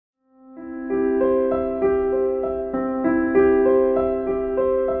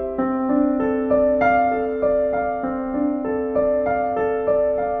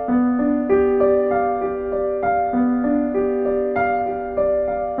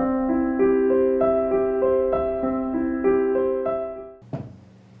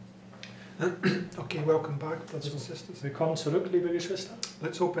welcome back, brothers and sisters. Willkommen zurück, liebe Geschwister.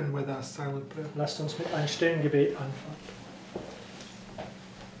 Let's open with a silent prayer. Lasst uns mit einem stillen Gebet anfangen.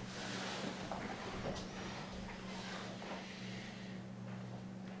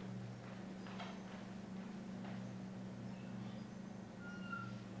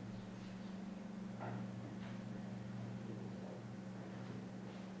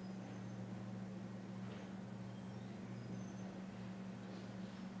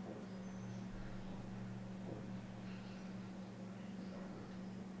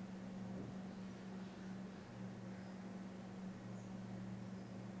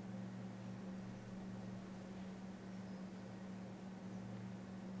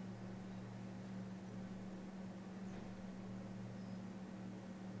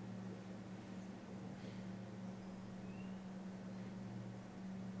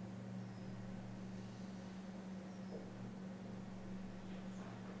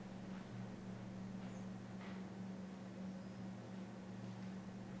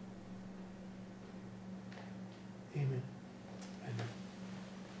 Amen.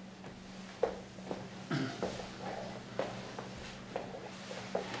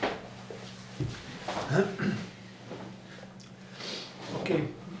 Okay,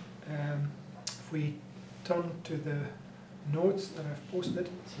 if we turn to the notes that I've posted.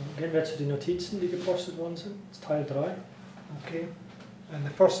 So, gehen wir zu den Notizen, die gepostet worden sind. Das ist Teil 3. Okay, and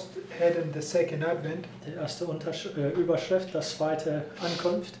the first heading, the second advent. Die erste Überschrift, das zweite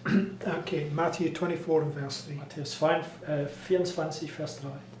Ankunft. Okay, Matthew 24 and verse 3. Matthäus 24, Vers 3.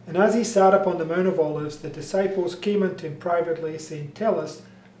 And as he sat upon the Mount of Olives, the disciples came unto him privately, saying, Tell us,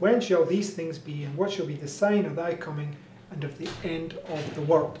 when shall these things be, and what shall be the sign of thy coming, and of the end of the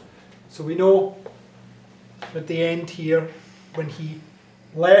world? So we know at the end here, when he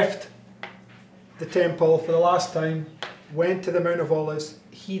left the temple for the last time, went to the Mount of Olives,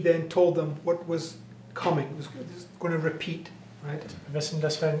 he then told them what was coming. It was going to repeat, right? Wir wissen,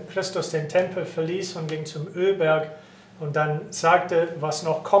 dass wenn Christus den Tempel verließ und ging zum Ölberg und dann sagte, was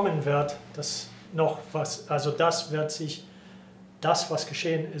noch kommen wird, das was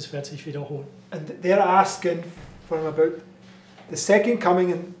geschehen ist, wird sich wiederholen. And they're asking for him about the second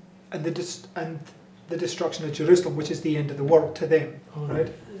coming and the destruction of Jerusalem, which is the end of the world to them,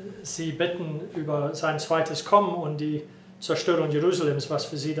 right? Sie bitten über sein zweites Kommen und die Zerstörung Jerusalems, was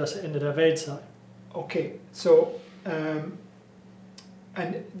für sie das Ende der Welt sei. Okay, so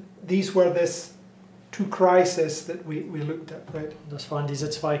and these were this two crises that we looked at, right? Das waren diese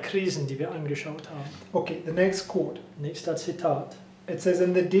zwei Krisen, die wir angeschaut haben. Okay, the next quote. Nächster Zitat. It says,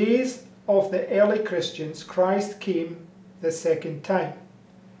 in the days of the early Christians, Christ came the second time.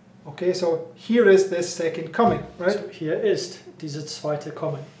 Okay, so here is this second coming, right? So, hier ist dieses zweite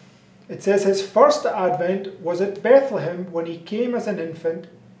Kommen. It says his first advent was at Bethlehem when he came as an infant.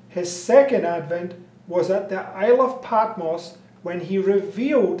 His second advent was at the Isle of Patmos when he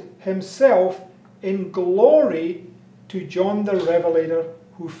revealed himself in glory to John the Revelator,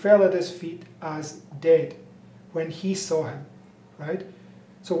 who fell at his feet as dead when he saw him. Right?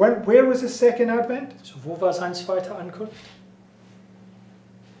 So where was his second advent? So wo war sein zweiter Ankunft?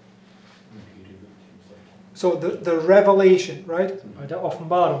 So the revelation, right? Bei der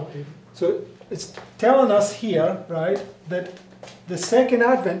Offenbarung eben. So it's telling us here, right, that the second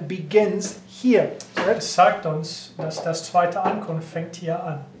advent begins here, right? Es sagt uns, dass das zweite Ankunft fängt hier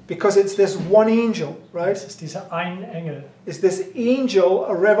an. Because it's this one angel, right? Es ist dieser ein Engel. It's this angel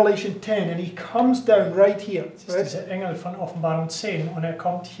of Revelation 10, and he comes down right here, Es ist right? dieser Engel von Offenbarung 10 und er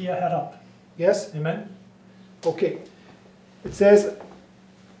kommt hier herab. Yes? Amen. Okay. It says,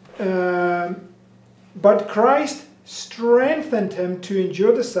 but Christ strengthened him to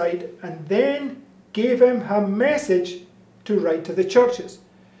endure the sight, and then gave him a message to write to the churches.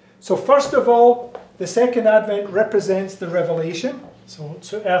 So first of all, the second advent represents the revelation. So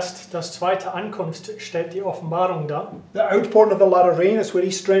zuerst das zweite Ankunft stellt die Offenbarung dar. The outpouring of the latter rain is where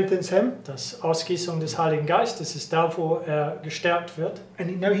he strengthens him. Das Ausgießung des Heiligen Geistes ist da, wo er gestärkt wird.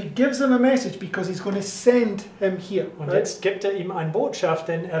 And now he gives him a message because he's going to send him here. Und Right? jetzt gibt er ihm eine Botschaft,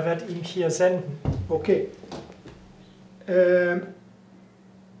 denn er wird ihn hier senden. Okay.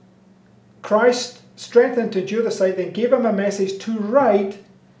 Christ strengthened to endure the sight, then gave him a message to write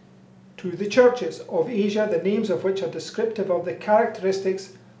to the churches of Asia, the names of which are descriptive of the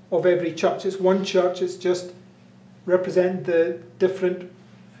characteristics of every church. It's one church, it's just represent the different,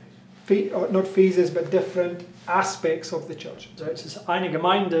 not phases, but different aspects of the church. Right? Es ist eine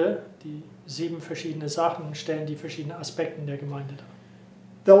Gemeinde, die 7 verschiedene Sachen stellen, die verschiedenen Aspekten der Gemeinde dar.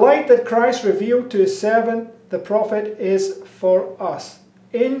 The light that Christ revealed to his servant, the prophet, is for us.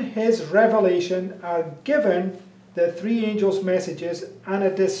 In his revelation are given the 3 angels' messages and a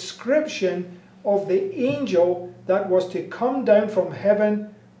description of the angel that was to come down from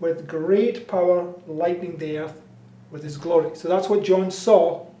heaven with great power, lightning the earth with his glory. So that's what John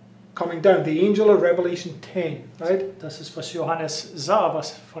saw coming down, the angel of Revelation 10, right? Das ist, was Johannes sah,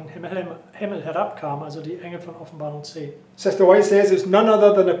 was von Himmel herabkam, also die Engel von Offenbarung 10. Sister White says it's none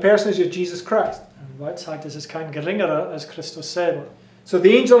other than a person as Jesus Christ. White sagt, es ist kein geringerer als Christus selber. So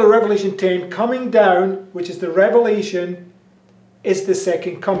the angel of Revelation 10 coming down, which is the revelation, is the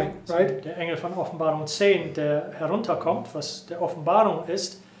second coming, right? Der Engel von Offenbarung 10, der herunterkommt, was der Offenbarung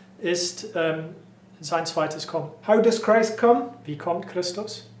ist sein zweites Kommen. How does Christ come? Wie kommt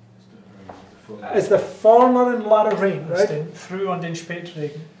Christus? As the former and latter rain, Als right? den Früh- und den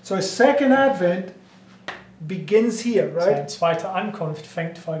Spätregen. So his second advent begins here, Seine right? zweite Ankunft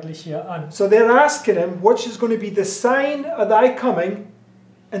fängt folglich hier an. So they're asking him, which is going to be the sign of thy coming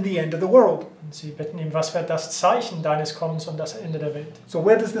and the end of the world? Und sie bitten ihn, was wird das Zeichen deines Kommens und das Ende der Welt? So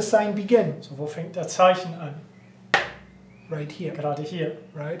where does the sign begin? So, wo fängt der Zeichen an? Right here, Gerade hier.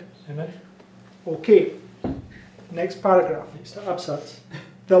 right? Amen. Okay, next paragraph. Nächster Absatz.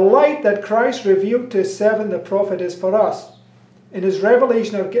 The light that Christ revealed to his servant the prophet is for us. In his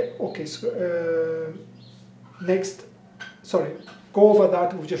revelation, okay, so, next, sorry, go over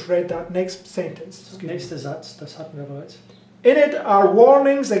that, we've just read that, next sentence. Der nächste Satz, das hatten wir bereits. In it are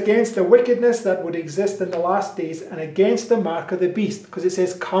warnings against the wickedness that would exist in the last days and against the mark of the beast. Because it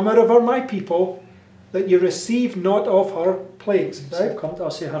says, come out of her, my people, that you receive not of her plagues. So Right? kommt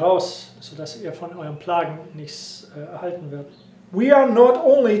aus ihr heraus, sodass ihr von euren Plagen nichts erhalten werdet. We are not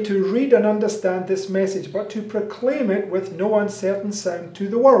only to read and understand this message, but to proclaim it with no uncertain sound to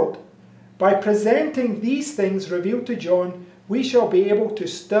the world. By presenting these things revealed to John, we shall be able to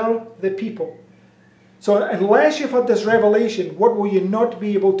stir the people. So unless you've had this revelation, what will you not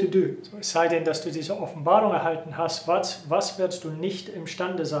be able to do? So, es sei denn, dass du diese Offenbarung erhalten hast, was wirst du nicht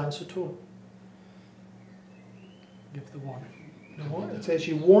imstande sein zu tun? Give the warning. No, it says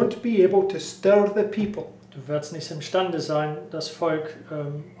you won't be able to stir the people. Du wirst nicht imstande sein, das Volk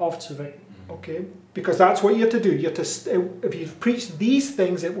aufzuwecken. Okay, because that's what you're to do. You're to if you preach these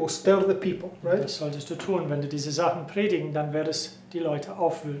things, it will stir the people, right? Das solltest du tun. Wenn du diese Sachen predigen, dann wird es die Leute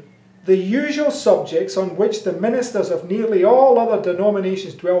aufwühlen. The usual subjects on which the ministers of nearly all other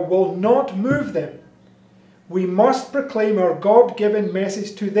denominations dwell will not move them. We must proclaim our God-given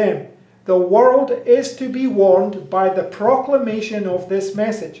message to them. The world is to be warned by the proclamation of this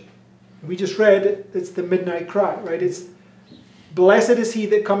message. We just read it, it's the midnight cry, right? It's blessed is he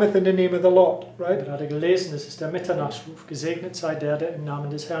that cometh in the name of the Lord, right? Gerade gelesen, es ist der Mitternachtsruf. Gesegnet sei der, der im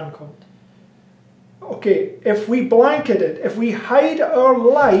Namen des Herrn kommt. Okay, if we blanket it, if we hide our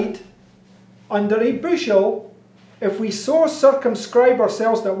light under a bushel, if we so circumscribe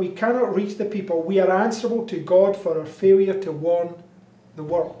ourselves that we cannot reach the people, we are answerable to God for our failure to warn the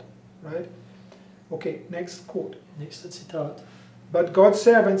world, right? Okay, next quote. Nächstes Zitat. But God's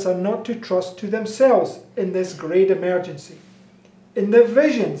servants are not to trust to themselves in this great emergency. In the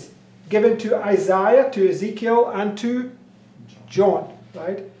visions given to Isaiah, to Ezekiel, and to John,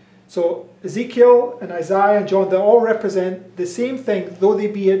 right? So Ezekiel and Isaiah and John, they all represent the same thing, though they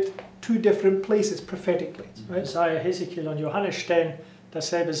be at two different places prophetically, right? Jesaja, Hesekiel und Johannes stellen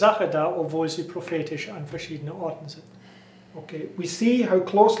dasselbe Sache dar, obwohl sie prophetisch an verschiedenen Orten sind. Okay, we see how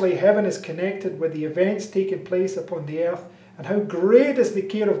closely heaven is connected with the events taking place upon the earth, and how great is the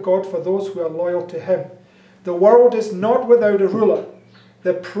care of God for those who are loyal to him. The world is not without a ruler.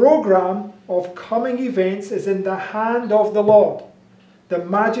 The program of coming events is in the hand of the Lord. The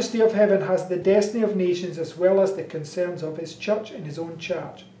majesty of heaven has the destiny of nations as well as the concerns of his church in his own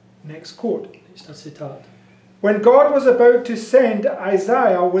charge. Next quote. Nächstes Zitat. When God was about to send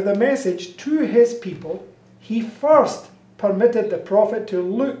Isaiah with a message to his people, he first permitted the prophet to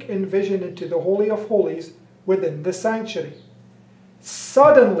look in vision into the Holy of Holies within the sanctuary.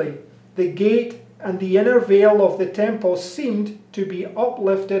 Suddenly, the gate and the inner veil of the temple seemed to be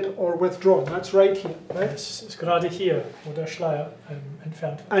uplifted or withdrawn. That's right here, right? Das ist gerade hier, wo der Schleier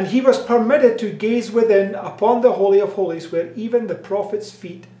entfernt wird. And he was permitted to gaze within upon the Holy of Holies where even the prophet's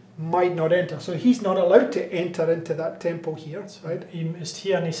feet might not enter. So he's not allowed to enter into that temple here, right? Ihm ist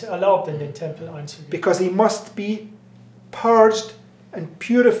hier nicht erlaubt, in den Tempel einzugehen. Because he must be purged and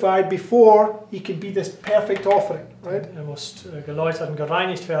purified before he can be this perfect offering, right? Muss geläutert und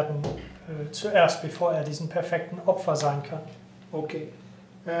gereinigt werden zuerst, bevor diesen perfekten Opfer sein kann. Okay.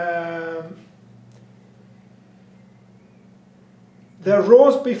 There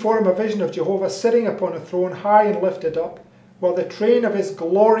rose before him a vision of Jehovah sitting upon a throne high and lifted up, while the train of his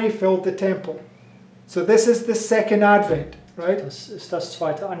glory filled the temple. So this is the second advent, right? Das ist das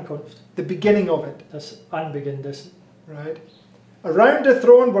zweite Ankunft, The beginning of it, das Anbeginn dessen. right? Around the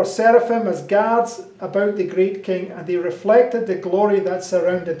throne were seraphim as guards about the great king, and they reflected the glory that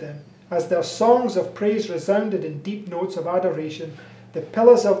surrounded them. As their songs of praise resounded in deep notes of adoration, the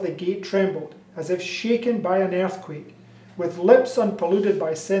pillars of the gate trembled, as if shaken by an earthquake. With lips unpolluted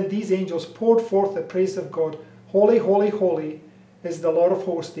by sin, these angels poured forth the praise of God. Holy, holy, holy is the Lord of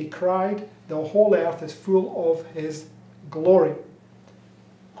hosts. They cried, the whole earth is full of his glory.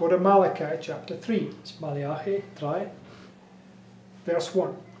 Go to Malachi chapter 3. Das ist Malachi 3, Verse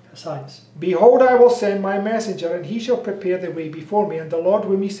 1. Vers 1. Behold, I will send my messenger, and he shall prepare the way before me, and the Lord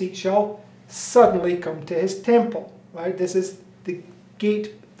whom ye seek shall suddenly come to his temple. Right? This is the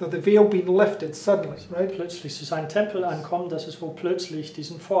gate, the veil being lifted suddenly. Right? Plötzlich zu seinem Tempel ankommen, das ist, wo plötzlich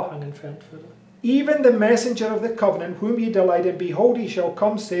diesen Vorhang entfernt würde. Even the messenger of the covenant, whom ye delight in, behold, he shall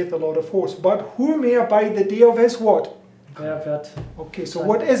come, saith the Lord of hosts. But who may abide the day of his what? Wer wird Okay, so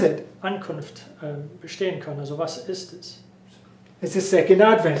what is it? Ankunft bestehen können? Also was ist es? It's the second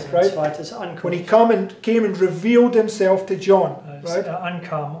advent, Ein right? zweites When he Ankunft. came and revealed himself to John, Als right?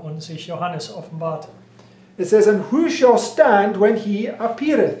 ankam und sich Johannes offenbarte. It says, and who shall stand when he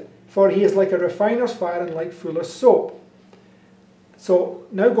appeareth? For he is like a refiner's fire and like fuller's soap. So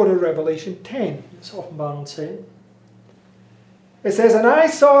now go to Revelation 10. Das ist Offenbarung 10. It says, and I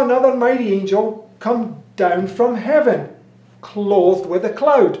saw another mighty angel come down from heaven, clothed with a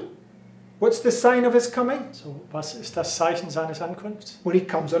cloud. What's the sign of his coming? So, was ist das Zeichen seines Ankunfts? When he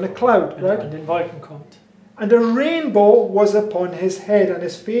comes on a cloud, Wenn er right? an den Wolken kommt. And a rainbow was upon his head, and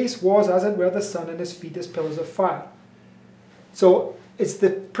his face was as it were the sun, and his feet as pillars of fire. So it's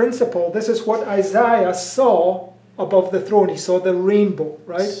the principle. This is what Isaiah saw above the throne. He saw the rainbow,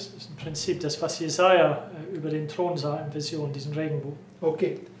 right? Das ist im Prinzip das, was Jesaja über den Thron sah in Vision, diesen Regenbogen.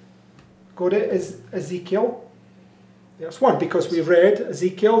 Okay. Go to Ezekiel. There's one, because we read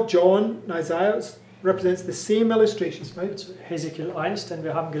Ezekiel, John, and Isaiah represents the same illustrations, right? Also Hesekiel 1, denn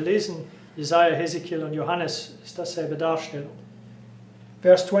wir haben gelesen, Jesaja, Hesekiel und Johannes ist dasselbe Darstellung.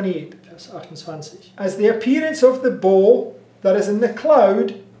 Verse 28. Vers 28. As the appearance of the bow that is in the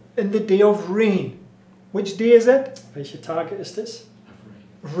cloud in the day of rain. Which day is it? Welche Tage ist es?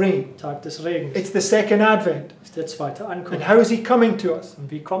 Rain. Tag des Regens. It's the second advent. Das ist der zweite And Ankunft. how is he coming to us? Und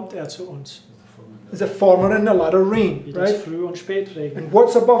wie kommt er zu uns? As a former and a latter rain, Wie das right? Früh- und Spätregen. And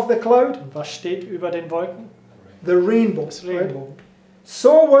what's above the cloud? Und was steht über den Wolken? The rainbow, Das right? Regenbogen.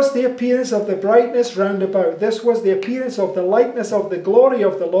 So was the appearance of the brightness round about. This was the appearance of the likeness of the glory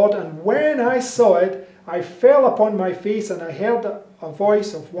of the Lord. And when I saw it, I fell upon my face, and I heard a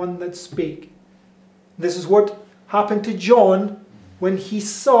voice of one that spake. This is what happened to John when he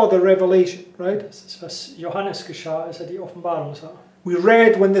saw the revelation, right? Das ist, was Johannes geschah, als er die Offenbarung sah. We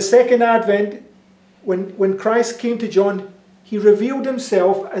read when the second advent, when Christ came to John, he revealed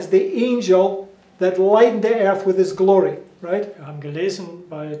himself as the angel that lightened the earth with his glory, right? Wir haben gelesen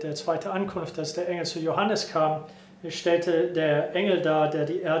bei der zweiten Ankunft, dass der Engel zu Johannes kam. Er stellte der Engel dar, der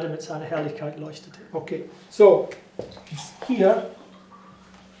die Erde mit seiner Herrlichkeit leuchtete. Okay, so here,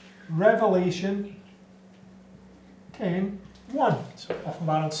 Revelation 10:1. So,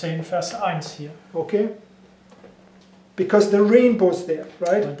 Offenbarung 10, Vers 1 hier. Okay? Because the rainbow's there,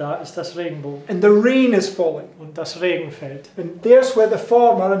 right? Weil da ist das Regenbogen And the rain is falling. und das Regen fällt. And there's where the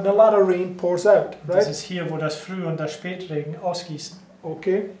former and the latter rain pours out, Das right? ist hier, wo das Früh- und das Spätregen ausgießen.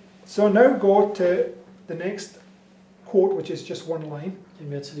 Okay, so now go to the next quote, which is just one line. Gehen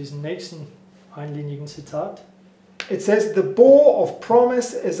wir zu diesem nächsten einlinigen Zitat. It says, the bow of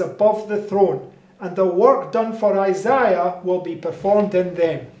promise is above the throne, and the work done for Isaiah will be performed in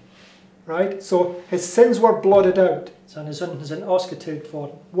them. Right? So his sins were blotted out. Seine Sünden sind ausgetilgt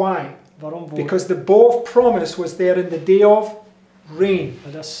worden. Why? Warum wohl? Because the bow of promise was there in the day of rain.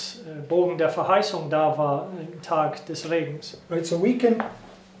 Weil das Bogen der Verheißung da war im Tag des Regens. Right? So we can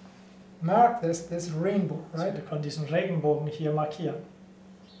mark this rainbow, Also right? wir können diesen Regenbogen hier markieren.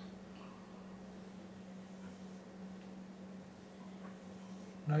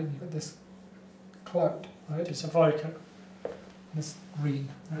 Right? You've got this cloud, right? Diese Wolke This rain,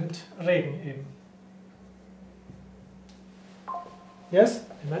 right? und Regen eben. Yes?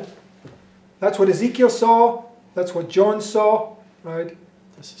 Amen. That's what Ezekiel saw. That's what John saw, right?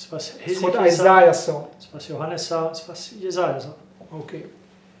 Das ist, was That's what Hesekiel sah, Isaiah saw. das ist, was Johannes sah, das ist, was Jesaja sah. Okay.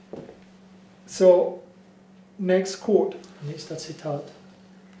 So, next quote. Nächster Zitat.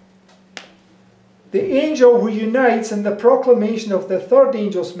 The angel who unites in the proclamation of the third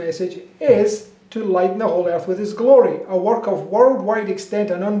angel's message is to lighten the whole earth with his glory. A work of worldwide extent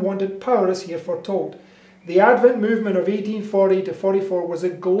and unwanted power is here foretold. The Advent movement of 1840 to 44 was a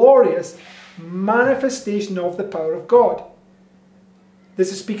glorious manifestation of the power of God.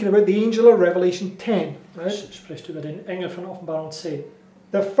 This is speaking about the angel of Revelation 10, right? Spricht über den Engel von Offenbarung 10.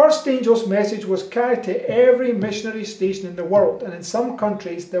 The first angel's message was carried to every missionary station in the world, and in some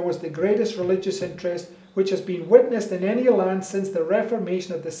countries there was the greatest religious interest which has been witnessed in any land since the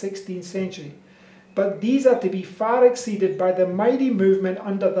Reformation of the 16th century. But these are to be far exceeded by the mighty movement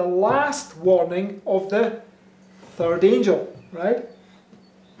under the last warning of the third angel, right?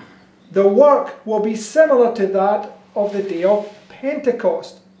 The work will be similar to that of the day of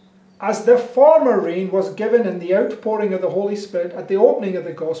Pentecost, as the former rain was given in the outpouring of the Holy Spirit at the opening of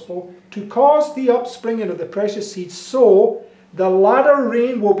the gospel to cause the upspringing of the precious seed, so the latter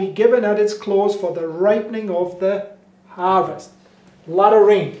rain will be given at its close for the ripening of the harvest. Latter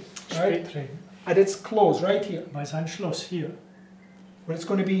rain, right? Spätregen. At its close, right here. Bei seinem Schluss hier. Where it's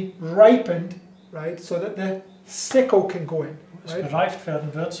going to be ripened, right, so that the sickle can go in. Es Right? gereift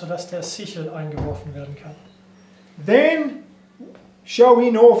werden wird, sodass der Sichel eingeworfen werden kann. Then shall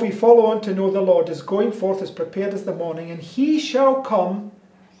we know if we follow on to know the Lord is going forth as prepared as the morning, and he shall come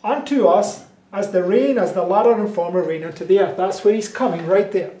unto us as the rain, as the latter and former rain unto the earth. That's where he's coming,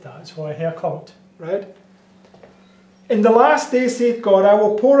 right there. Da ist, wo herkommt. Right? In the last days, saith God, I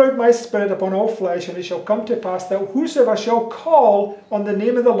will pour out my spirit upon all flesh, and it shall come to pass that whosoever shall call on the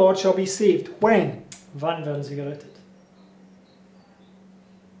name of the Lord shall be saved. When? Wann werden sie gerettet?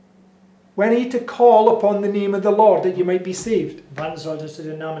 When are you to call upon the name of the Lord that you might be saved? Wann solltest du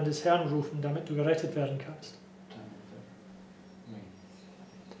den Namen des Herrn rufen, damit du gerettet werden kannst?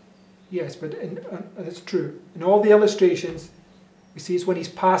 Yes, but that's true. In all the illustrations, we see it's when he's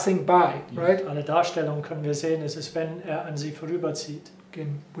passing by, right? Alle Darstellungen können wir sehen, es ist, wenn er an sie vorüberzieht.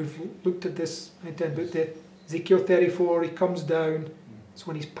 Again, we've looked at this, but the Ezekiel 34, he comes down, it's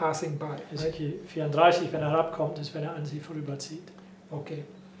when he's passing by, right? Ezekiel 34, wenn er herabkommt, ist, wenn er an sie vorüberzieht. Okay.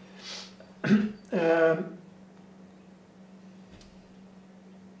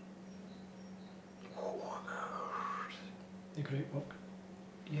 The great work.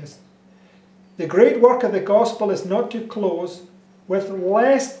 Yes. The great work of the gospel is not to close with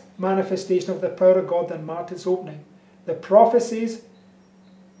less manifestation of the power of God than marked its opening. The prophecies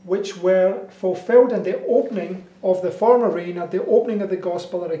which were fulfilled in the opening of the former rain at the opening of the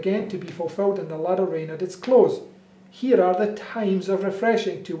gospel are again to be fulfilled in the latter rain at its close. Here are the times of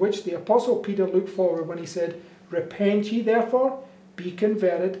refreshing to which the Apostle Peter looked forward when he said, Repent ye therefore, be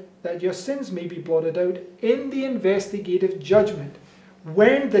converted, that your sins may be blotted out in the investigative judgment,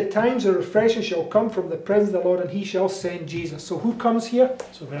 when the times of refreshing shall come from the presence of the Lord, and he shall send Jesus. So who comes here?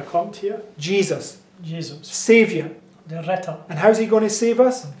 So wer kommt hier? Jesus. Jesus, Savior. der Retter. And how's he going to save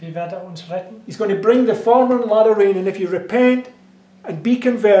us? Und wie wird er uns retten? He's going to bring the former and latter rain, and if you repent and be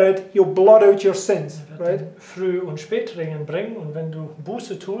converted, he'll blot out your sins, Er wird right? den Früh- und Spätringen bringen, und wenn du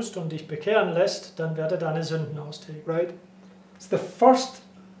Buße tust und dich bekehren lässt, dann wird er deine Sünden austilgen. Right? It's the first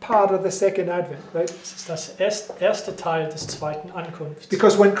part of the second advent, right? Das ist das erste Teil des zweiten Ankunfts.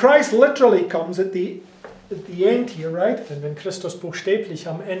 Because when Christ literally comes at the end here, right? Denn wenn Christus buchstäblich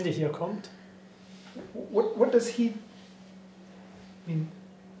am Ende hier kommt, What does he? I mean,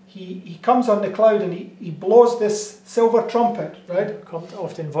 he comes on the cloud and he blows this silver trumpet, right? er kommt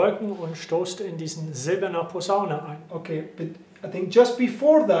auf den Wolken und stoßt in diesen silberner Posaune ein. Okay, but I think just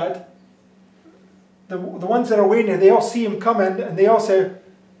before that, the ones that are waiting, they all see him coming and they all say,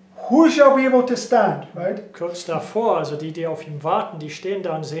 "Who shall be able to stand?" Right? Kurz davor, also die, die auf ihn warten, die stehen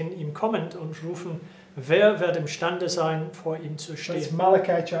da und sehen ihn kommend und rufen, wer wird imstande sein, vor ihm zu That's stehen?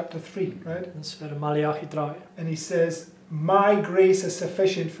 Malachi chapter 3, right? Das wäre Malachi 3. And he says, "My grace is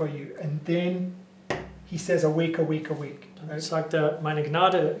sufficient for you." And then he says, "Awake, awake, awake." Dann Right? sagt er, meine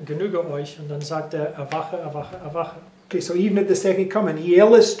Gnade genüge euch, und dann sagt er, erwache, erwache, erwache. Okay, so even at the second coming, he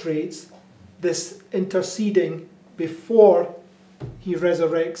illustrates this interceding before he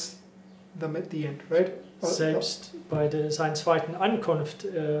resurrects them at the end, right? Selbst bei seiner zweiten Ankunft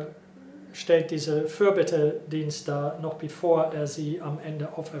stellt diese Fürbittedienst dar, noch bevor er sie am Ende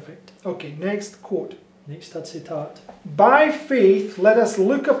auferweckt. Okay, next quote. Nächster Zitat. By faith, let us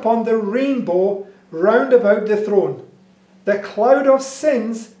look upon the rainbow round about the throne, the cloud of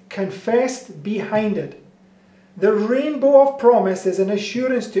sins confessed behind it. The rainbow of promise is an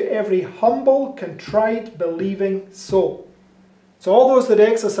assurance to every humble, contrite, believing soul. So all those that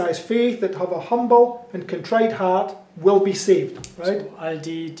exercise faith, that have a humble and contrite heart, will be saved, right? So, all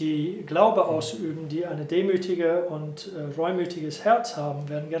die, die Glaube ausüben, die eine demütige und reumütiges Herz haben,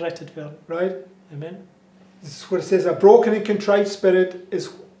 werden gerettet werden. Right? Amen. This is what it says, a broken and contrite spirit is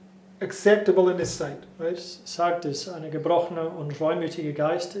acceptable in his sight, right? Es sagt es, eine gebrochene und reumütige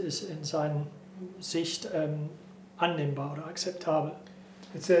Geist ist in seiner Sicht annehmbar oder akzeptabel.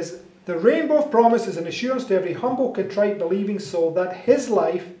 It says, The rainbow of promise is an assurance to every humble, contrite, believing soul that his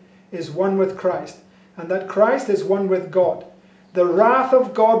life is one with Christ, and that Christ is one with God. The wrath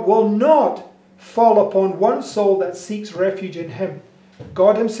of God will not fall upon one soul that seeks refuge in him.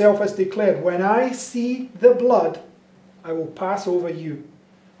 God himself has declared, when I see the blood, I will pass over you.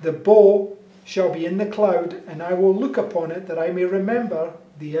 The bow shall be in the cloud, and I will look upon it, that I may remember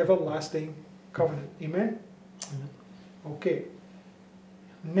the everlasting covenant. Amen? Okay.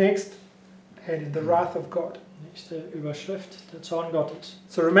 Next heading, the wrath of God. Nächste Überschrift, der Zorn Gottes.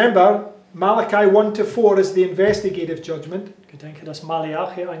 So remember, Malachi 1-4 is the investigative judgment. Gedenke, dass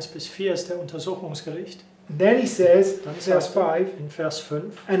Maleachi 1 bis 4 ist der Untersuchungsgericht. And then he says, Dann verse sagt er 5, in Vers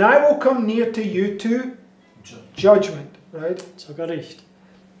 5, and I will come near to you to judgment, right? zu Gericht.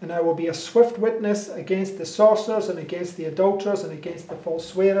 And I will be a swift witness against the sorcerers and against the adulterers and against the false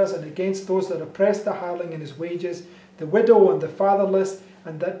swearers and against those that oppress the hireling in his wages, the widow and the fatherless,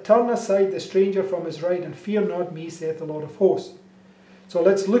 and that turn aside the stranger from his right, and fear not me, saith the Lord of hosts. So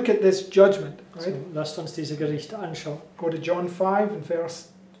let's look at this judgment, right? So, lasst uns diese Gerichte anschauen. Go to John 5 and verse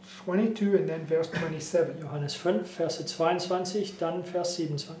 22 and then verse 27. Johannes 5, Verse 22, dann Vers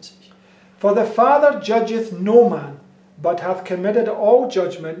 27. For the Father judgeth no man, but hath committed all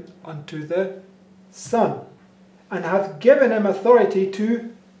judgment unto the Son, and hath given him authority to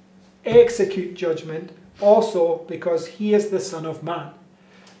execute judgment, also because he is the Son of Man.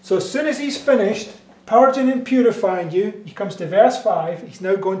 So as soon as he's finished purging and purifying you, he comes to verse 5, he's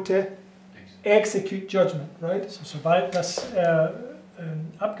now going to execute judgment, right? So, sobald das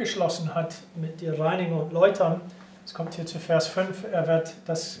abgeschlossen hat mit der Reinigung und Läutern, es kommt hier zu Vers 5, er wird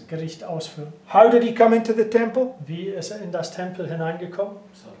das Gericht ausführen. How did he come into the temple? Wie ist er in das Tempel hineingekommen?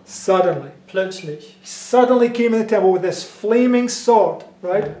 Suddenly. Plötzlich. He suddenly came in the temple with this flaming sword,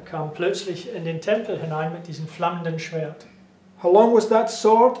 right? Er kam plötzlich in den Tempel hinein mit diesem flammenden Schwert. How long was that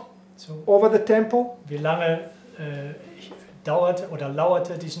sword So, over the temple? wie lange dauerte oder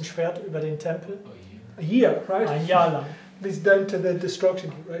lauerte diesen Schwert über den Tempel? A year, right? Ein Jahr lang. Leads down to the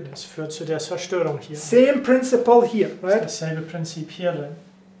destruction, right? Das führt zu der Zerstörung hier. Same principle here, right? Dasselbe Prinzip hier drin.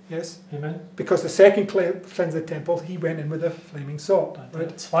 Yes. Amen. Because the second cleanse the temple, he went in with a flaming sword, Bei right?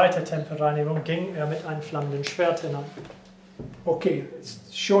 der zweiten Tempelreinigung ging er mit einem flammenden Schwert hinein. Okay, it's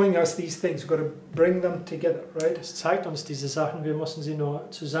showing us these things. We've got to bring them together, right? Das zeigt uns diese Sachen, wir mussten sie nur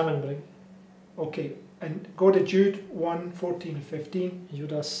zusammenbringen. Okay, and go to Jude 1, 14 and 15.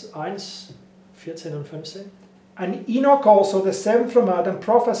 Judas 1, 14 und 15. And Enoch also, the seventh from Adam,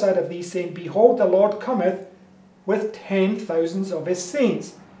 prophesied of these, saying, Behold, the Lord cometh with 10,000s of his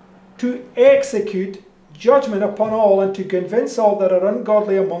saints, to execute judgment upon all, and to convince all that are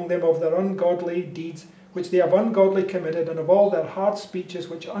ungodly among them of their ungodly deeds, which they have ungodly committed, and of all their hard speeches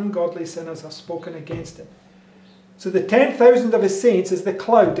which ungodly sinners have spoken against him. So the 10,000 of his saints is the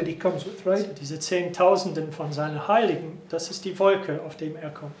cloud that he comes with, right? Also diese Zehntausenden von seinen Heiligen, das ist die Wolke, auf dem er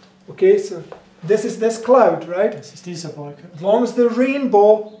kommt. Okay, so this is this cloud, right? Das ist diese Wolke. As long as the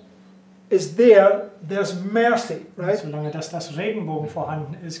rainbow is there, there's mercy, right? Solange das Regenbogen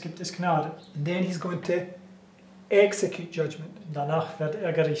vorhanden ist, gibt es Gnade. And then he's going to execute judgment. Danach wird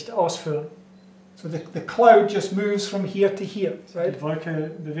er Gericht ausführen. So the cloud just moves from here to here, right? Die Wolke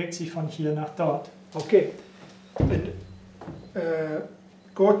bewegt sich von hier nach dort. Okay. And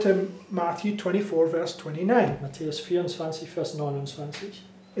go to Matthew 24, verse 29. Matthäus 24, Vers 29.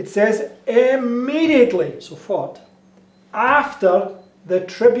 It says, immediately Sofort. after the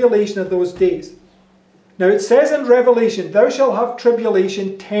tribulation of those days. Now it says in Revelation, thou shalt have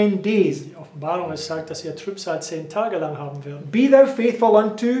tribulation 10 days. Die Offenbarung sagt, dass ihr Trübsal 10 Tage lang haben werdet. Be thou faithful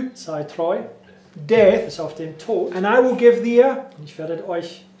unto Sei treu death, bis auf den Tod, and I will give thee a und ich werde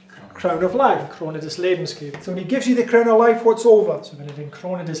euch crown of die life. Krone des Lebens geben. So when he gives you the crown of life, what's over? Also wenn er den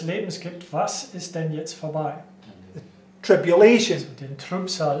Krone des Lebens gibt, was ist denn jetzt vorbei? Tribulation, Also den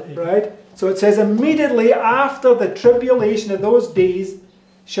Trübsal eben. right? So it says, immediately after the tribulation of those days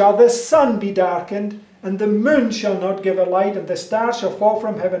shall the sun be darkened, and the moon shall not give a light, and the stars shall fall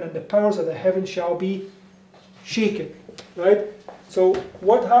from heaven, and the powers of the heavens shall be shaken, right? So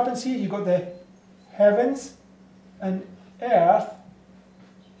what happens here? You've got the heavens and earth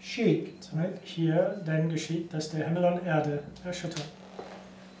shake, right? Hier denn geschieht, dass der Himmel und Erde erschüttern.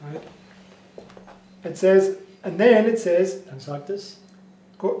 Right? It says, and then it says, Dann sagt es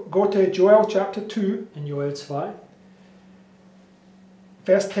go to Joel chapter 2, in Joel 2,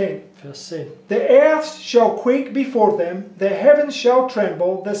 verse 10. Vers 10. The earth shall quake before them, the heavens shall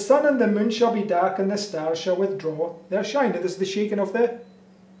tremble, the sun and the moon shall be dark, and the stars shall withdraw their shine. This is the shaking of the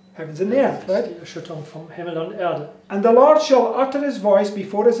heavens and the earth, Das ist right? die Erschütterung vom Himmel und Erde. And the Lord shall utter his voice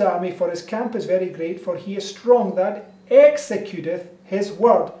before his army, for his camp is very great, for he is strong that executeth his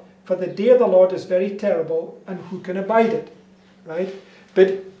word. for the day of the Lord is very terrible, and who can abide it? Right?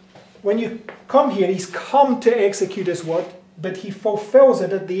 But when you come here, he's come to execute his word, but he fulfills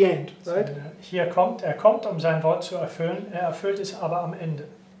it at the end. Right? Hier kommt, sein Wort zu erfüllen, erfüllt es aber am Ende.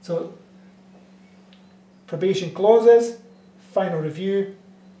 So, probation closes, final review,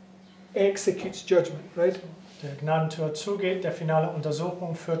 executes judgment, right? Der Gnadentür zugeht, der finale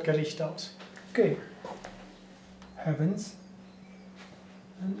Untersuchung führt Gericht aus. Okay. Heavens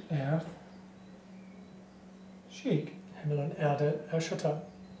and earth shake. Himmel und Erde erschüttern.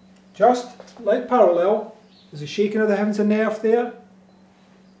 Just like parallel, there's a shaking of the heavens and earth there.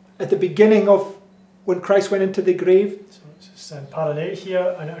 At the beginning of when Christ went into the grave. So, es ist ein Parallel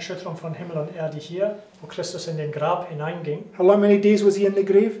hier, eine Erschütterung von Himmel und Erde hier, wo Christus in den Grab hineinging. How long many days was he in the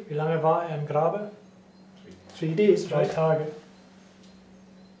grave? Wie lange war er im Grabe? 3 days, 3 right? Tage.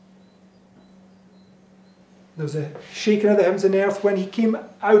 There was a shaking of the heavens and earth when he came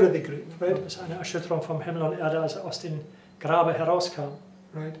out of the grave, right? Es ist eine Erschütterung vom Himmel und Erde, als er aus dem Grabe herauskam.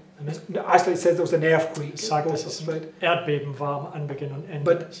 Right. Actually, it says there was an earthquake. Es sagt, dass es ein Erdbeben war am Anbeginn und Ende.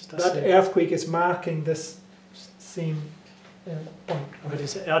 But that earthquake is marking this same point. Aber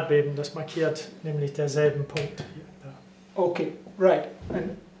dieses Erdbeben, das markiert nämlich derselben Punkt hier. Ja. Okay, right.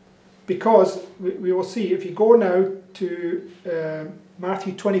 And because we will see, if you go now to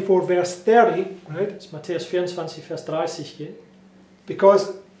Matthew 24, verse 30, right? Jetzt Matthäus 24, Vers 30 geht.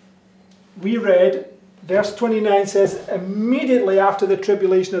 Because we read, verse 29 says, immediately after the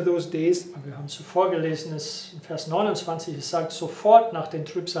tribulation of those days. Wir haben zuvor gelesen, es in Vers 29, es sagt, sofort nach den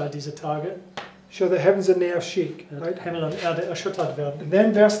Trübsal dieser Tage shall the heavens and the earth shake. Right? Himmel und Erde erschüttert werden. And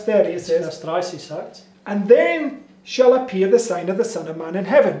then verse 30 it says, Vers 30 sagt, and then shall appear the sign of the Son of Man in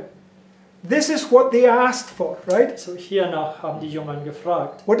heaven. This is what they asked for, right? so hiernach haben die Jüngern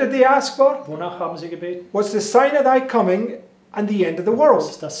gefragt. What did they ask for? Wonach haben sie gebeten? What's the sign of thy coming and the end of the world? Das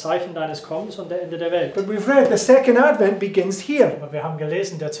ist das Zeichen deines Kommens und der Ende der Welt. But we've read the second advent begins here, Aber wir haben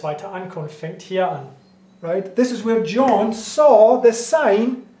gelesen, der zweite Ankunft fängt hier an. right? This is where John saw the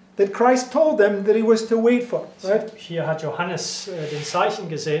sign that Christ told them that he was to wait for, right? Hier hat Johannes den Zeichen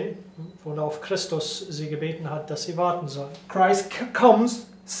gesehen, worauf Christus sie gebeten hat, dass sie warten sollen. Christ comes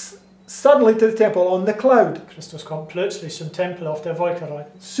suddenly to the temple on the cloud. Christus kommt plötzlich zum Tempel auf der Wolke rein.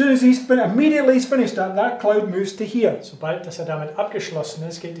 As soon as immediately he's finished that cloud moves to here. Sobald dass damit abgeschlossen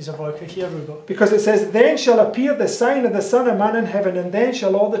ist, geht diese Wolke hier rüber. Because it says, then shall appear the sign of the Son of Man in heaven, and then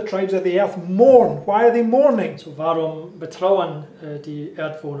shall all the tribes of the earth mourn. Why are they mourning? So warum betrauern die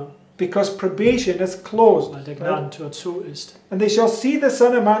Erdwohner? Because probation is closed. Weil der Right? Gnadentür zu ist. And they shall see the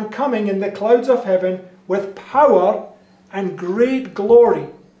Son of Man coming in the clouds of heaven with power and great glory.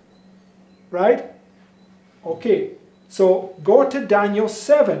 Right? Okay. So go to Daniel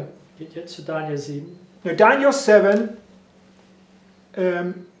 7. Geht jetzt zu Daniel 7. Now Daniel 7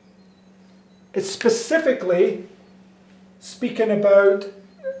 is specifically speaking about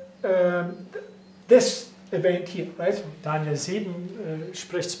this event here, right? Daniel 7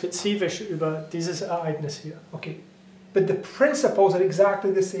 spricht spezifisch über dieses Ereignis hier. Okay. But the principles are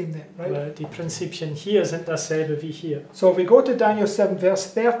exactly the same then, right? Aber die Prinzipien hier sind dasselbe wie hier. So if we go to Daniel 7 verse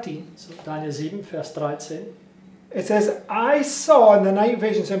 13, So Daniel 7, Vers 13. it says, I saw in the night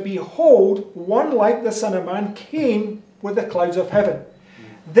visions, and behold, one like the Son of Man came with the clouds of heaven.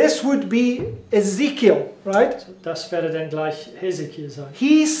 This would be Ezekiel, right? So, das werde dann gleich Hesekiel sein.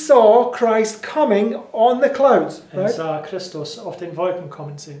 He saw Christ coming on the clouds, Er right? sah Christus auf den Wolken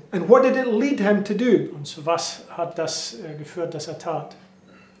kommen sehen. And what did it lead him to do? Und zu was hat das geführt, dass er tat?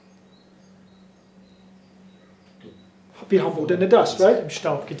 Be humbled in the dust, right? Im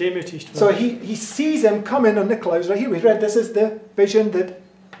Staub gedemütigt So wird. he sees him coming on the clouds right here. We read this is the vision that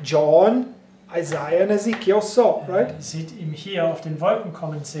John, Isaiah and Ezekiel saw, right? Er sieht ihn hier auf den Wolken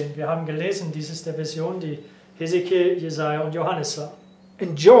kommen sehen. Wir haben gelesen, dies ist der Vision, die Hesekiel, Jesaja und Johannes sah.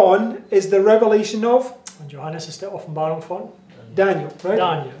 And John is the revelation of Und Johannes ist der Offenbarung von Daniel, right?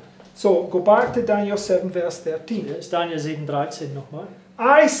 Daniel. So go back to Daniel 7 verse 13. Hier ist Daniel 7, 13 nochmal.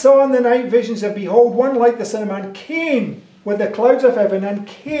 I saw in the night visions, and behold, one like the Son of Man came with the clouds of heaven, and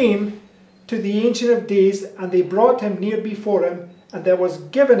came to the Ancient of Days, and they brought him near before him, and there was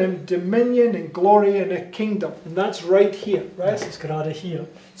given him dominion and glory and a kingdom. And that's right here, right? Das ist gerade hier.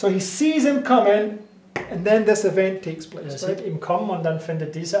 So he sees him coming, and then this event takes Er place, sieht right? ihn kommen und dann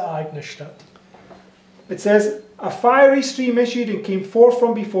findet dieses Ereignis statt. It says, a fiery stream issued and came forth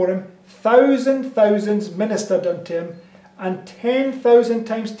from before him, thousands ministered unto him, and 10,000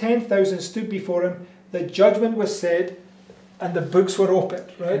 times 10,000 stood before him. The judgment was said, and the books were opened,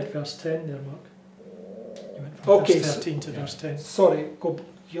 right? Vers 10, der mag. You went from Okay, Vers 13 to Vers 10. Sorry, go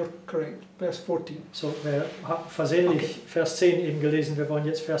you're correct. Verse 14. So, wir haben versehentlich Vers 10 eben gelesen, wir wollen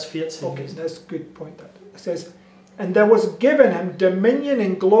jetzt Vers 14 Okay, lesen. that's a good point. That it says, and there was given him dominion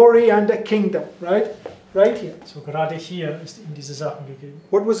and glory and a kingdom. Right here. So, gerade hier ist ihm diese Sachen gegeben.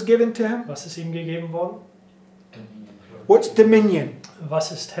 What was given to him? Was ist ihm gegeben worden? What's dominion?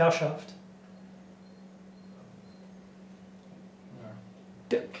 Was ist Herrschaft?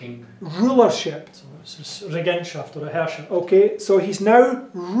 King. Rulership. So, es ist Regentschaft oder Herrschaft. Okay, so he's now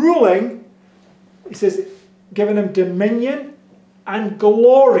ruling. He says, given him dominion and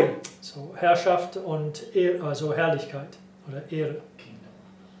glory. So, Herrschaft und also Herrlichkeit oder Ehre.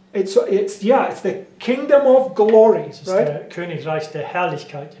 It's the kingdom of glory, Es ist right? der Königreich der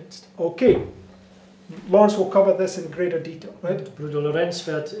Herrlichkeit jetzt. Okay. Lawrence will cover this in greater detail, right? Bruder Lorenz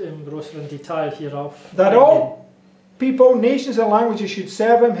wird im größeren Detail hierauf That eingehen. all people, nations and languages should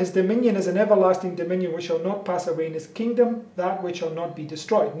serve him. His dominion is an everlasting dominion which shall not pass away, in his kingdom that which shall not be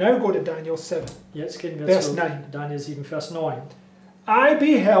destroyed. Now go to Daniel 7. Jetzt gehen wir Vers zu 9. Daniel 7, Vers 9. I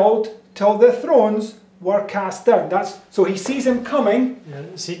beheld till the thrones were cast down. So he sees him coming.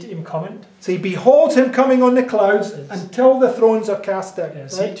 Er sieht ihn kommen. So he beholds him coming on the clouds until the thrones are cast down. Er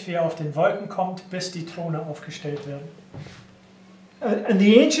Right? sieht, wie er auf den Wolken kommt, bis die Throne aufgestellt werden. And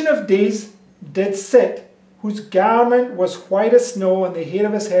the Ancient of Days did sit, whose garment was white as snow, and the hair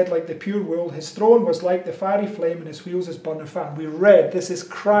of his head like the pure wool. His throne was like the fiery flame, and his wheels as burning fire. We read, this is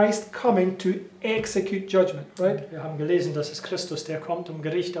Christ coming to execute judgment, right? Wir haben gelesen, das ist Christus, der kommt, um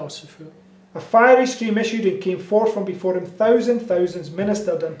Gericht auszuführen. A fiery stream issued and came forth from before him. Thousands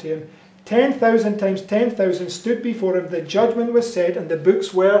ministered unto him. 10,000 times 10,000 stood before him. The judgment was said, and the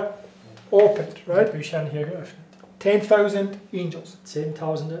books were opened, right? Die Bücher hier geöffnet. 10,000 angels.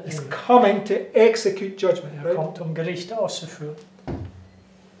 Zehntausende He's Engel. coming to execute judgment, Er right? kommt, um Gericht auszuführen.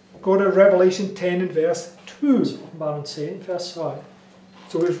 Go to Revelation 10 and verse 2. Das ist Offenbarung 10, Vers 2.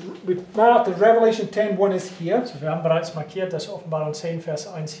 So we've marked that Revelation 10:1 is here. Also wir haben bereits markiert, dass Offenbarung 10, Vers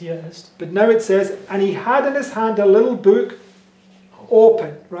 1 hier ist. But now it says, and he had in his hand a little book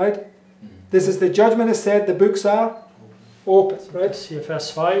open, right? This is the judgment is said, the books are open, right? Das ist hier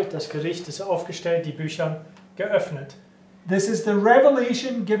Vers 2, das Gericht ist aufgestellt, die Bücher geöffnet. This is the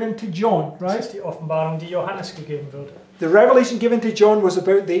revelation given to John, Das right? ist die Offenbarung, die Johannes gegeben wurde. The revelation given to John was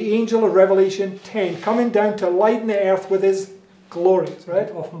about the angel of Revelation 10 coming down to lighten the earth with his glories, right?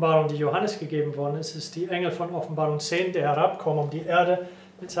 Die Offenbarung, die Johannes gegeben worden ist, ist die Engel von Offenbarung 10, der herabkommen, um die Erde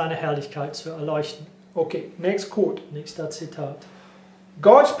mit seiner Herrlichkeit zu erleuchten. Okay, next quote. Nächster Zitat.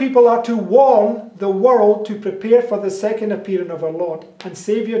 God's people are to warn the world to prepare for the second appearing of our Lord and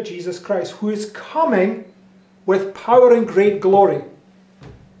Savior Jesus Christ, who is coming with power and great glory.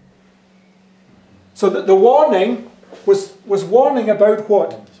 So the warning was warning about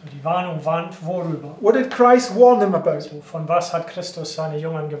what? So, die Warnung warnt worüber? What did Christ warn them about? So, von was hat Christus seine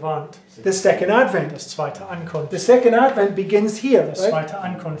Jüngern gewarnt? The second advent. Das zweite Ankunft. The second advent begins here, Das right? zweite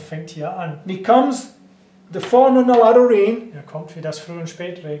Ankunft fängt hier an. And he comes, the falling and the latter rain, Er kommt wie das Früh- und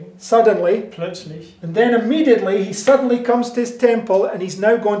Spätregen, suddenly, plötzlich. and then immediately he suddenly comes to his temple and he's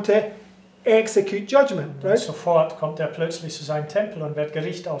now going to execute judgment, Und right? sofort kommt er plötzlich zu seinem Tempel und wird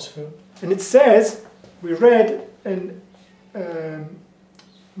Gericht ausführen. And it says, we read in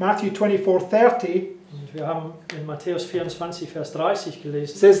Matthew 24:30, Und wir haben in Matthäus 24, Vers 30 it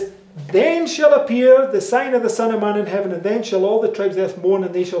gelesen. says, then shall appear the sign of the Son of Man in heaven, and then shall all the tribes of the earth mourn,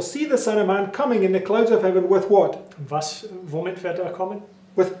 and they shall see the Son of Man coming in the clouds of heaven with what? Und womit wird er kommen?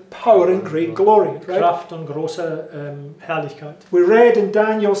 With power and great glory, right? Kraft und große Herrlichkeit. We read in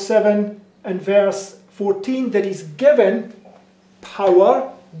Daniel 7 and verse 14 that he's given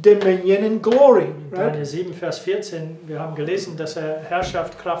power, dominion and glory, In right? Daniel 7, Vers 14, wir haben gelesen, dass er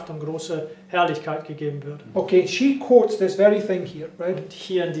Herrschaft, Kraft und große Herrlichkeit gegeben wird. Okay, she quotes this very thing here, right? Und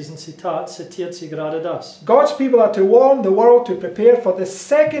hier in diesem Zitat zitiert sie gerade das. God's people are to warn the world to prepare for the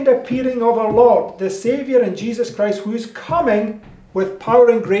second appearing of our Lord, the Savior and Jesus Christ, who is coming with power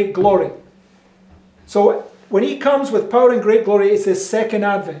and great glory. So when he comes with power and great glory, it's his second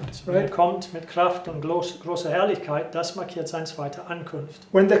advent, Er right? kommt mit Kraft und großer Herrlichkeit, das markiert seine zweite Ankunft.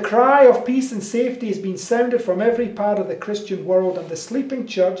 When the cry of peace and safety has been sounded from every part of the Christian world and the sleeping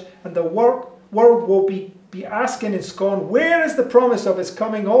church, and the world will be asking in scorn, where is the promise of his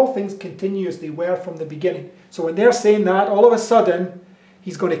coming? All things continue as they were from the beginning. So when they're saying that, all of a sudden,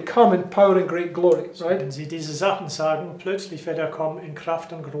 he's going to come in power and great glory, right? Wenn sie diese Sachen sagen, plötzlich wird er kommen in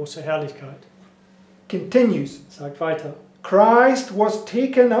Kraft und großer Herrlichkeit. Continues. Sagt weiter. Christ was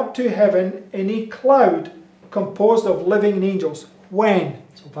taken up to heaven in a cloud composed of living angels. When?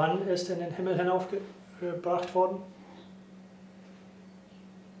 So, wann ist er in den Himmel hinaufgebracht worden?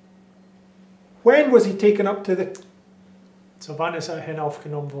 When was he taken up to the... So wann ist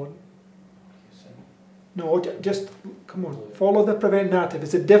hinaufgenommen worden? No, just come on, follow the prevent narrative.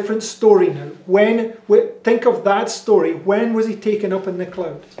 It's a different story now. Think of that story. When was he taken up in the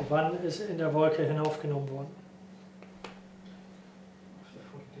cloud? So wann ist in der Wolke hinaufgenommen worden?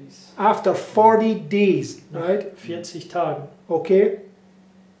 After 40 days, right? 40 Tagen. Okay.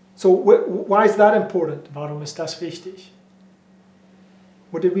 So why is that important? Warum ist das wichtig?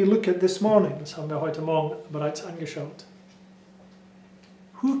 What did we look at this morning? Das haben wir heute Morgen bereits angeschaut.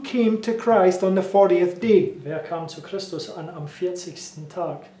 Who came to Christ on the 40th day? Wer kam zu Christus an am 40.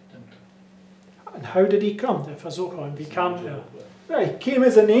 Tag? And how did he come? Der Versucher. Und wie kam er? Right, he came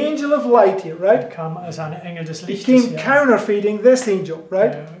as an angel of light here, right? Er kam als ein Engel des He Lichtes. came counterfeiting this angel,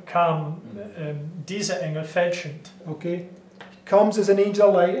 right? Er kam dieser Engel fälschend. Okay. He comes as an angel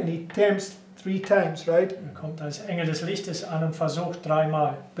of light and he tempts 3 times, right? Er kommt als Engel des Lichtes an und versucht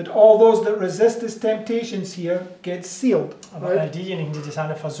 3-mal. But all those that resist his temptations here get sealed, Aber all right? diejenigen, die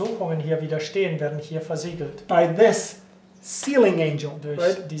seine Versuchungen hier widerstehen, werden hier versiegelt. By this sealing angel, Durch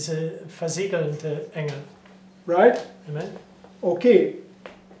right? diese versiegelnde Engel. Right? Amen. Okay.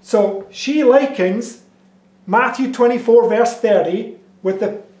 So she likens Matthew 24 verse 30 with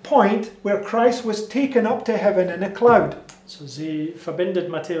the point where Christ was taken up to heaven in a cloud. So sie verbindet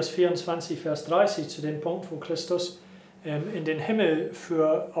Matthäus 24, Vers 30 zu dem Punkt, wo Christus in den Himmel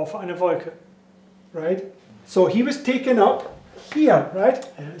auf eine Wolke. Right? So he was taken up here, right?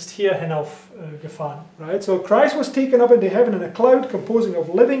 Er ist hier hinaufgefahren. Right? So Christ was taken up into heaven in a cloud composing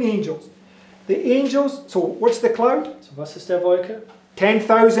of living angels. The angels, so what's the cloud? So was ist der Wolke?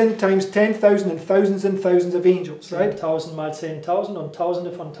 10,000 times 10,000 and thousands of angels, right? 10.000 mal 10.000 und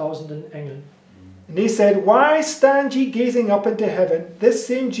Tausende von Tausenden Engeln. And he said, why stand ye gazing up into heaven? This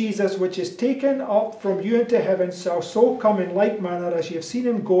same Jesus which is taken up from you into heaven shall so come in like manner as ye have seen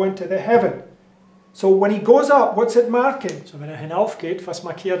him go into the heaven. So when he goes up, what's it marking? So wenn er hinaufgeht, was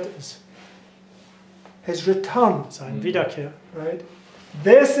markiert ist? His return, Seine Wiederkehr. right?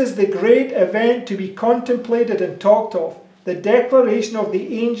 This is the great event to be contemplated and talked of. The declaration of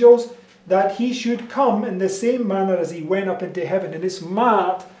the angels that he should come in the same manner as he went up into heaven. And it's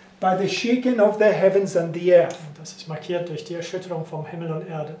marked by the shaking of the heavens and the earth. Das ist markiert durch die Erschütterung vom Himmel und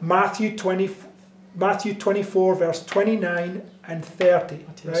Erde. Matthew 24 verse 29 and 30.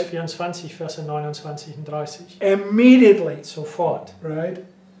 Matthäus Right? 24, Verse 29 und 30. Immediately. Sofort. Right?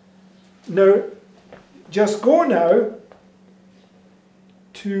 Now, just go now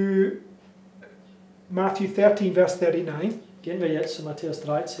to Matthew 13 verse 39. Gehen wir jetzt zu Matthäus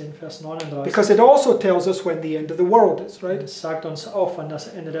 13, Vers 39. Because it also tells us when the end of the world is, right? Es sagt uns auch, wann das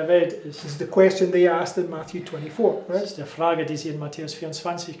Ende der Welt ist. This is the question they asked in Matthew 24, Das right? ist die Frage, die sie in Matthäus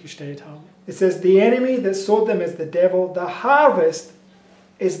 24 gestellt haben. It says, the enemy that sowed them is the devil, the harvest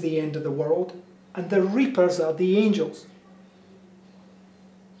is the end of the world, and the reapers are the angels.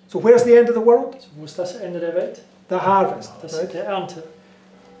 So where's the end of the world? So, wo ist das Ende der Welt? The harvest, Das ist right? der Ernte.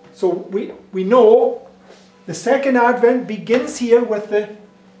 So we know the second advent begins here with the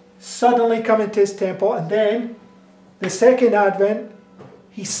suddenly coming to his temple, and then the second advent,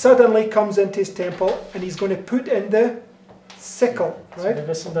 he suddenly comes into his temple and he's going to put in the sickle, So, right? wir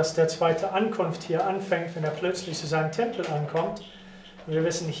wissen, dass der zweite Ankunft hier anfängt, wenn er plötzlich zu seinem Tempel ankommt. Und wir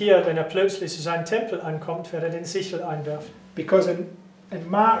wissen hier, wenn er plötzlich zu seinem Tempel ankommt, wird er den Sichel einwerfen. Because in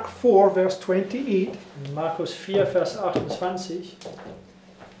Mark 4 verse 28, In Markus 4, Vers 28,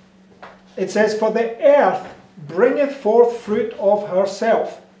 it says, for the earth bringeth forth fruit of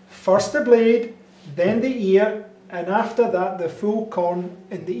herself, first the blade, then the ear, and after that the full corn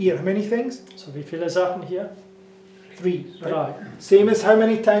in the ear. How many things? so wie viele Sachen hier? 3. Right? 3. Same as how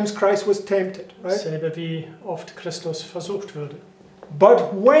many times Christ was tempted, right? Dasselbe wie oft Christus versucht würde.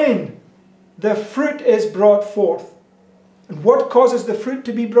 But when the fruit is brought forth, and what causes the fruit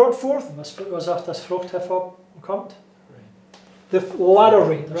to be brought forth? Und was verursacht, dass Frucht hervorkommt? The latter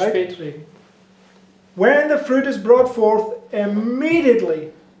rain, Der right? Spätregen. When the fruit is brought forth,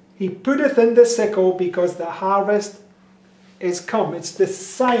 immediately he putteth in the sickle, because the harvest is come. It's the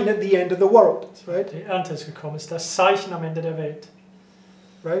sign at the end of the world, right? Die Ernte ist gekommen, ist das Zeichen am Ende der Welt.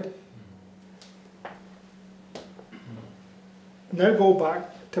 Right? Now go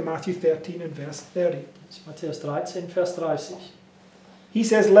back to Matthew 13 and verse 30. Das ist Matthäus 13, Vers 30. He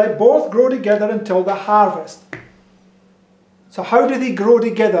says, let both grow together until the harvest. So how do they grow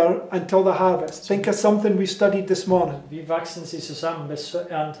together until the harvest? Think of something we studied this morning. Wie wachsen sie zusammen bis zur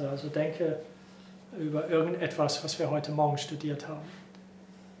Ernte? Also denke über irgendetwas, was wir heute Morgen studiert haben.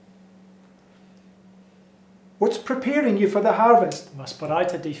 What's preparing you for the harvest? Was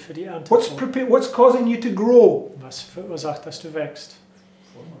bereitet dich für die Ernte vor? What's causing you to grow? Was verursacht, dass du wächst?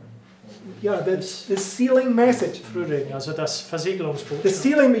 yeah, the sealing message. Frühregen, also das The Versiegelungsbotschaft.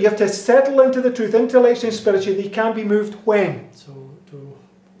 sealing, you have to settle into the truth, intellectually and spiritually. They can't be moved when? So,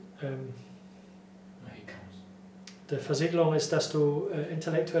 die Versiegelung ist, dass du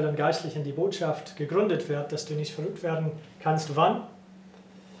intellektuell und geistlich in die Botschaft gegründet wird, dass du nicht verrückt werden kannst. Wann?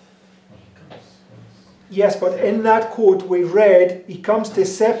 Yes, but in that quote we read, he comes to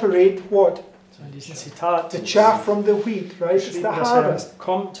separate what? So in diesem Zitat The chaff from the wheat, right? It's the dass harvest.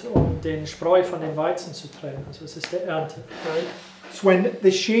 kommt, den Spreu von dem Weizen zu trennen. Also es ist der Ernte, Right? It's when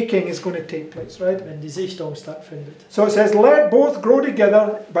the shaking is going to take place, right? wenn die Sichtung stattfindet. So it says, let both grow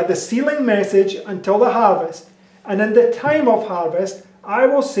together by the sealing message until the harvest. And in the time of harvest, I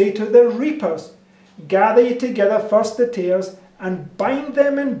will say to the reapers, gather ye together first the tares, and bind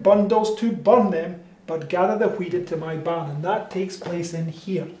them in bundles to burn them, but gather the wheat into my barn. And that takes place in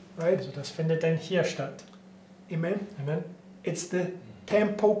here, right? Also das findet dann hier statt. Amen? Amen. It's the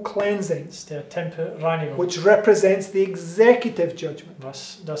temple cleansing, Das ist der Tempelreinigung, which represents the executive judgment.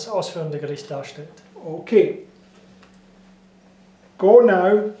 was das ausführende Gericht darstellt. Okay. Go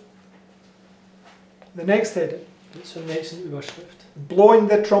now. The next heading. Zur nächsten Überschrift. Blowing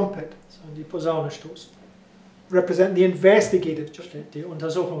the trumpet. So in die Posaune stoßen. Represent the investigative judgment. Steht die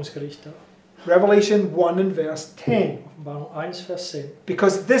Untersuchungsgericht da. Revelation 1 and verse 10. Offenbarung 1, Vers 10.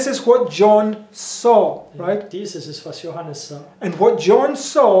 Because this is what John saw, right? Dieses ist, was Johannes sah. And what John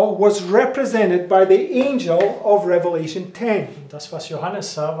saw was represented by the angel of Revelation 10. Und das, was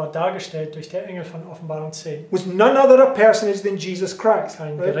Johannes sah, war dargestellt durch den Engel von Offenbarung 10. Was none other a personage than Jesus Christ.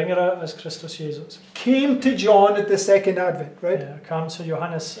 Kein Right? geringerer als Christus Jesus. Came to John at the second advent, right? Er kam zu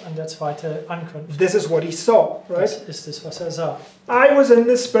Johannes an der zweiten Ankunft. This is what he saw, right? Das ist es, was er sah. I was in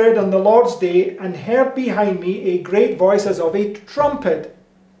the Spirit on the Lord's day and heard behind me a great voice as of a trumpet.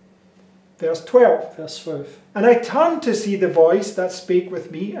 Verse 12. Vers 12. And I turned to see the voice that spake with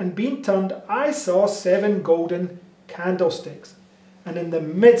me, and being turned, I saw 7 golden candlesticks. And in the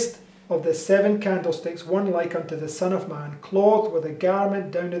midst of the 7 candlesticks, one like unto the Son of Man, clothed with a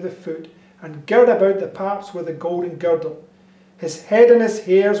garment down to the foot, and girt about the paps with a golden girdle. His head and his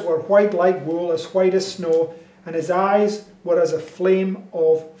hairs were white like wool, as white as snow, and his eyes were as a flame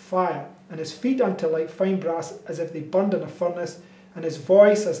of fire, and his feet unto like fine brass, as if they burned in a furnace, and his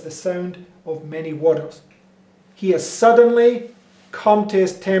voice as the sound of many waters. He has suddenly come to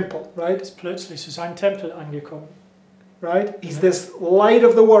his temple, right? Ist plötzlich zu seinem Tempel angekommen. Right? He's this light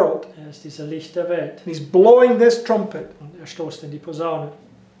of the world. Ist dieser Licht der Welt. And he's blowing this trumpet. Und stoßt in die Posaune.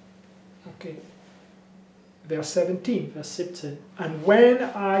 Okay. Verse 17. Vers 17. And when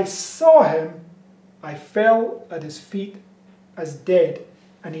I saw him, I fell at his feet as dead.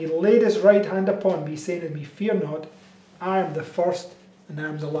 And he laid his right hand upon me, saying to me, fear not, I am the first and I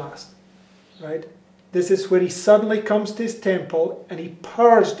am the last. Right? This is where he suddenly comes to his temple and he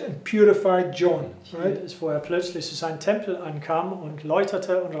purged and purified John. Right? Hier ist, wo plötzlich zu seinem Tempel ankam und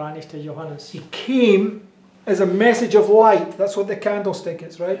läuterte und reinigte Johannes. He came as a message of light. That's what the candlestick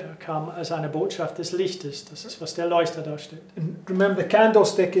is, right? Kam als eine Botschaft des Lichtes. Das ist, was der Leuchter darstellt. And remember, the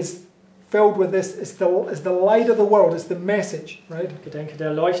candlestick is filled with this. It's the light of the world. It's the message, right? Gedenke,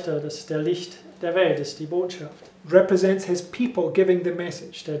 der Leuchter, das ist der Licht der Welt, das ist die Botschaft. Represents his people giving the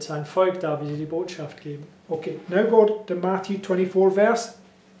message. Stellt sein Volk dar, wie sie die Botschaft geben. Okay, now go to Matthew 24, verse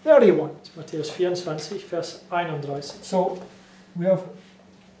 31. Das ist Matthäus 24, Vers 31. So we have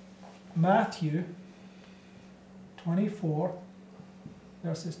Matthew 24,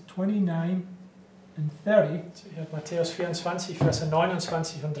 verses 29 and 30. So, hier hat Matthäus 24, Verse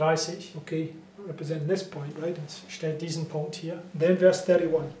 29 und 30. Okay, representing this point, right? Das stellt diesen Punkt hier. Then verse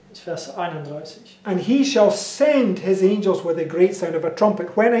 31. Das ist Vers 31. And he shall send his angels with a great sound of a trumpet.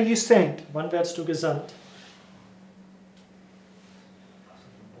 When are you sent? Wann werdest du gesandt?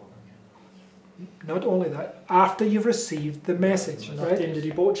 Not only that, after you've received the message, right? Nachdem du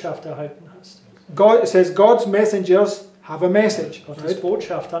die Botschaft erhalten hast. God, it says God's messengers have a message, Gottes right?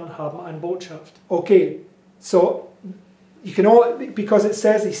 Botschaftern haben eine Botschaft. Okay, so you can all, because it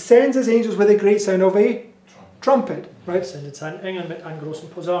says he sends his angels with a great sound of a trumpet, Er right? sendet seinen Engel mit einem großen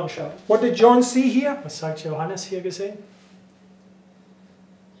Posaunenschall. What did John see here? Was sagt Johannes hier gesehen?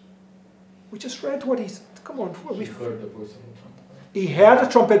 We just read what he's, come on. He heard the voice of the trumpet. He heard a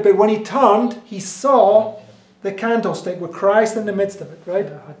trumpet, but when he turned, he saw the candlestick with Christ in the midst of it, right?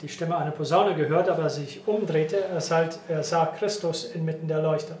 Er hat die Stimme einer Posaune gehört, aber sich umdrehte. Er sah Christus inmitten der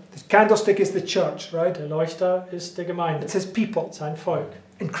Leuchter. The candlestick is the church, right? Der Leuchter ist der Gemeinde, It's his people. sein Volk.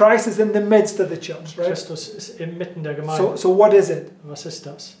 And Christ is in the midst of the church, right? Christus ist inmitten der Gemeinde. So what is it? Was ist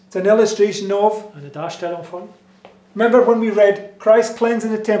das? It's an illustration of, Eine Darstellung von? remember when we read Christ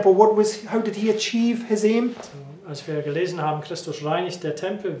cleansing the temple, how did he achieve his aim? So, als wir gelesen haben, Christus reinigt der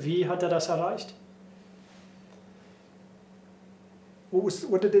Tempel, wie hat er das erreicht?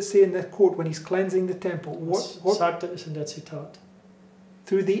 What did it say in that quote when he's cleansing the temple? Was sagte es in der Zitat?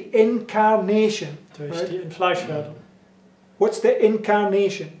 Through the incarnation. Durch Right? die Infleischwerdung. What's the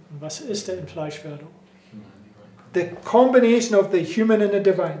incarnation? Und was ist der Infleischwerdung? The combination of the human and the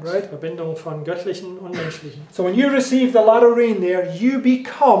divine, right? Verbindung von göttlichen und menschlichen. So when you receive the latter rain there, you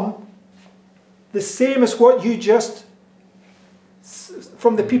become the same as what you just,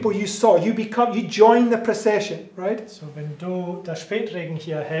 from the people you saw, you join the procession, right? So, wenn du das Spätregen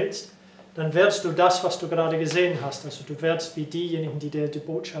hier hältst, dann wirst du das, was du gerade gesehen hast. Also du wirst wie diejenigen, die dir die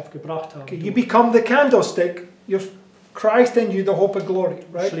Botschaft gebracht haben. Okay, you become the candlestick, you're Christ in you, the hope of glory,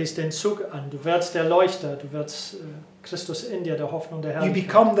 right? Schließ den Zug an. Du wirst der Leuchter, du wirst Christus in dir, der Hoffnung der You Herrlichkeit.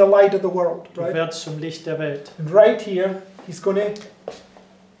 become the light of the world, Du right? wirst zum Licht der Welt. And right here, he's going to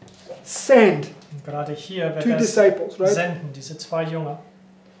send Und gerade hier wird two er disciples, right? senden, diese zwei Jünger.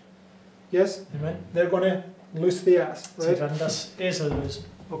 Yes? Amen. They're going to loose the ass, Sie right? werden das Esel lösen.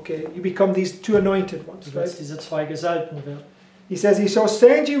 Okay, you become these two anointed ones, Du right? wirst diese zwei Gesalbten werden. He says, he shall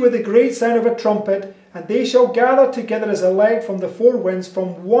send you with a great sound of a trumpet, and they shall gather together as elect from the four winds,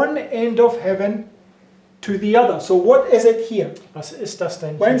 from one end of heaven to the other. So what is it here? Was ist das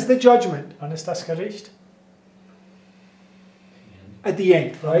denn When's hier? the judgment? Wann ist das Gericht? At the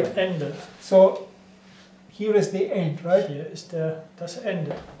end, right? Am Ende. So here is the end, right? Hier ist das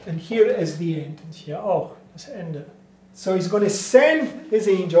Ende. And here is the end. Und hier auch das Ende. So he's going to send his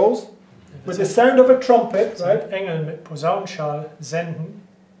angels Er with wird the sound of a trumpet, right? seinen Engel mit Posaunenschall senden.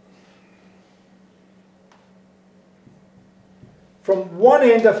 From one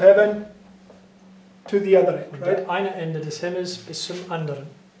end of heaven to the other end, Von right? dem einen Ende des Himmels bis zum anderen.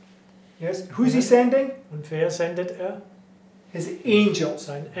 Yes. Who's he sending? Und wer sendet er? His angels,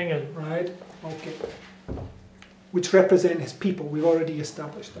 Sein Engel. right? Okay. Which represent his people. We've already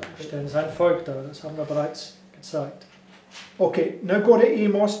established that. right? Stellen sein Volk dar. Das haben wir bereits gezeigt. Okay, now go to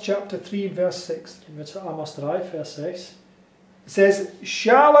Amos chapter 3, verse 6. Gehen wir zu Amos 3, Vers 6. It says,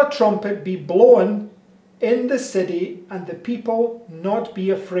 shall a trumpet be blown in the city, and the people not be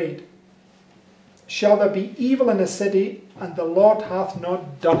afraid? Shall there be evil in the city, and the Lord hath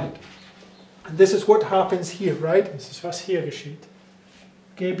not done it? And this is what happens here, right? Das ist, was hier geschieht.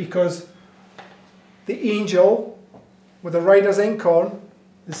 Okay, because the angel with the writer's inkhorn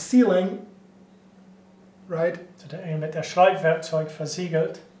is sealing, right? So der Engel mit der Schreibwerkzeug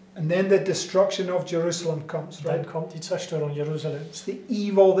versiegelt. And then the destruction of Jerusalem comes, Dann right? kommt die Zerstörung Jerusalems. It's the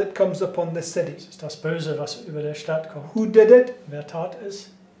evil that comes upon the city. Das ist das Böse, was über der Stadt kommt. Who did it? Wer tat es?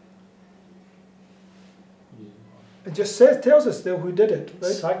 It just says, tells us there who did it, Es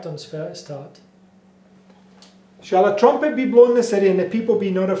right? zeigt uns, wer es tat. Shall a trumpet be blown in the city, and the people be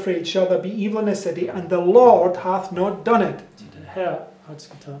not afraid? Shall there be evil in the city, and the Lord hath not done it? Der Herr hat es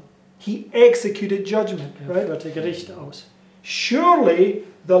getan. He executed judgment, Er right? führte Gericht aus. Surely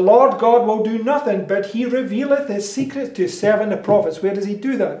the Lord God will do nothing, but he revealeth his secrets to his servant the prophets. Where does he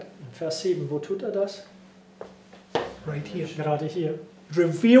do that? In Vers 7, wo tut er das? Right here. Gerade hier.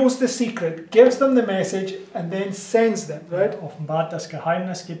 Reveals the secret, gives them the message, and then sends them, right? Er offenbart das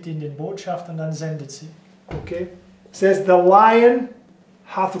Geheimnis, gibt ihnen den Botschaft und dann sendet sie. Okay. Says, the lion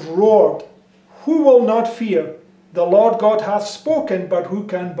hath roared. Who will not fear? The Lord God hath spoken, but who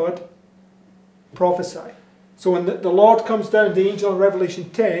can but prophesy? So when the Lord comes down, the angel in Revelation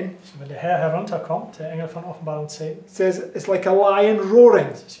 10, So, wenn der Herr herunterkommt, der Engel von Offenbarung 10, says it's like a lion roaring,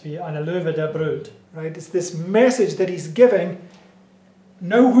 es ist wie eine Löwe, der brüllt. right? It's this message that he's giving.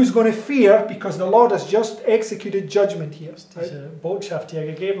 Now who's going to fear? Because the Lord has just executed judgment here, right? Diese Botschaft, die er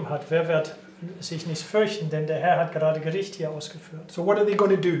gegeben hat, wer wird sich nicht fürchten, denn der Herr hat gerade Gericht hier ausgeführt. So what are they going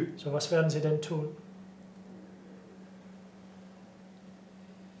to do? So, was werden sie denn tun?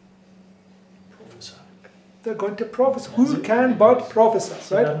 Prophezeien. They're going to prophesy. Who can but prophesy,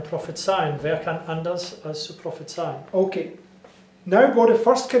 Sie right? werden prophezeien. Wer kann anders als zu prophezeien? Okay. Now go to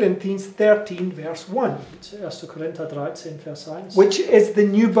 1 Corinthians 13, verse 1, Zu 1. Korinther 13, Vers 1. which is the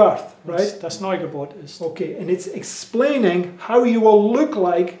new birth, right? Was das Neugeburt ist. Okay, and it's explaining how you will look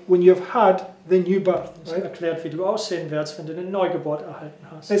like when you've had the new birth, Das right? erklärt, wie du aussehen wirst, wenn du eine Neugeburt erhalten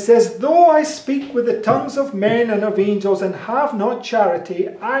hast. It says, though I speak with the tongues of men and of angels and have not charity,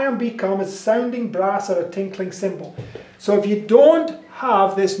 I am become as sounding brass or a tinkling cymbal. So if you don't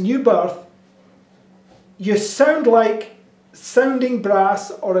have this new birth, you sound like sounding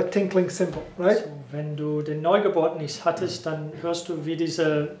brass or a tinkling cymbal, right? So, wenn du den Neugeburt nicht hattest, dann hörst du wie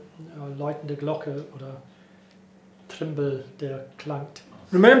diese läutende Glocke oder Trimbel, der klangt.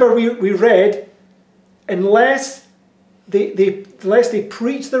 Remember we read, unless they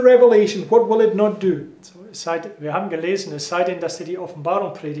preach the revelation, what will it not do? So, wir haben gelesen, es sei denn, dass sie die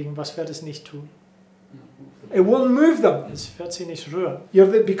Offenbarung predigen, was wird es nicht tun? It won't move them. Es wird sie nicht rühren.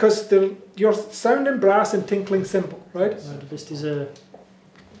 Because you're sounding brass and tinkling cymbal, right? Weil du bist diese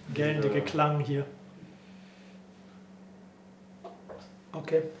gellendige Klang hier.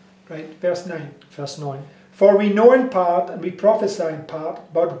 Okay, right. Verse 9. Vers 9. For we know in part and we prophesy in part,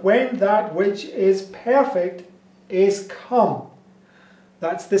 but when that which is perfect is come.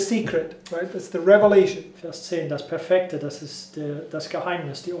 That's the secret, right? That's the revelation. Vers 10, das Perfekte, das ist das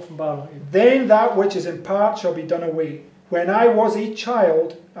Geheimnis, die Offenbarung eben. Then that which is in part shall be done away. When I was a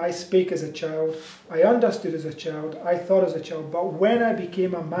child, I spake as a child, I understood as a child, I thought as a child, but when I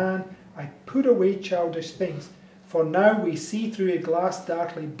became a man, I put away childish things. For now we see through a glass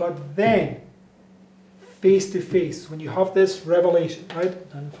darkly, but then face to face, when you have this revelation, right?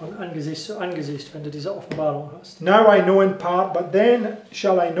 Dann von Angesicht zu Angesicht, wenn du diese Offenbarung hast. Now I know in part, but then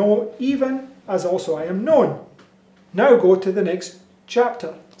shall I know even as also I am known. Now go to the next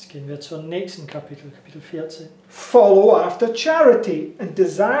chapter. Jetzt gehen wir zum nächsten Kapitel, Kapitel 14. Follow after charity and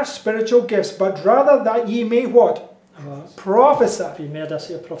desire spiritual gifts, but rather that ye may what? Aber Prophesy. vielmehr,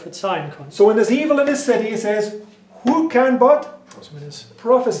 dass ihr prophezeien könnt. So when there's evil in the city, it says, who can but Also wenn es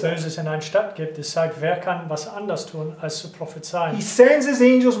prophesy? Böses in einer Stadt gibt, es sagt, wer kann was anders tun, als zu prophezeien. He sends his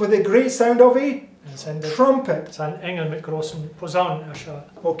angels with a great sound of a Er sendet trumpet. seinen Engel mit großen Posaunen erschallt.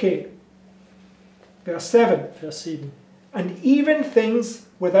 Okay. Verse 7. Vers 7. And even things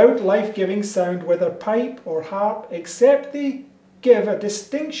without life-giving sound, whether pipe or harp, except they give a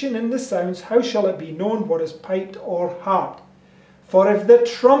distinction in the sounds, how shall it be known what is piped or harped? For if the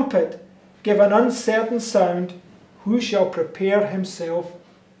trumpet give an uncertain sound, who shall prepare himself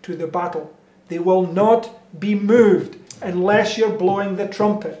to the battle? They will not be moved unless you're blowing the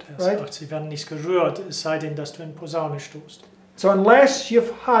trumpet, Vers right? 8. Sie werden nicht gerührt, es sei denn, dass du in Posaune stoßt. So unless you're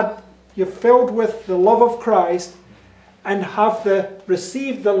filled with the love of Christ and have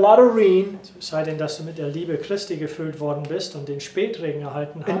received the latter rain, Es sei denn, dass du mit der Liebe Christi gefüllt worden bist und den Spätregen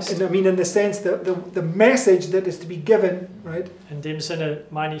erhalten hast. and I mean in the sense that the message that is to be given, right, In dem Sinne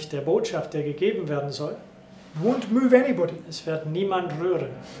meine ich der Botschaft, der gegeben werden soll. won't move anybody. Es wird niemand rühren.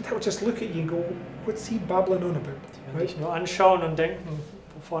 They'll just look at you and go, what's he babbling on about? Sie werden Right? dich nur anschauen und denken,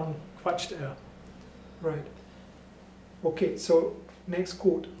 wovon quatscht er. Right. Okay, so next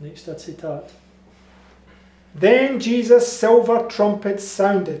quote. Nächster Zitat. Then Jesus' silver trumpet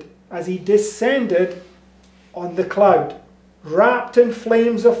sounded as he descended on the cloud. Wrapped in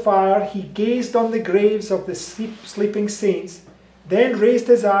flames of fire, he gazed on the graves of the sleeping saints, then raised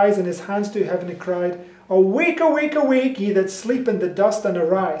his eyes and his hands to heaven and cried, Awake, awake, awake, ye that sleep in the dust, and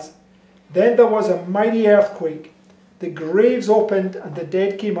arise. Then there was a mighty earthquake. The graves opened, and the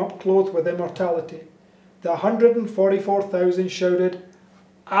dead came up clothed with immortality. The 144,000 shouted,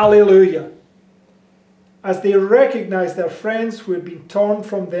 Alleluia, as they recognized their friends who had been torn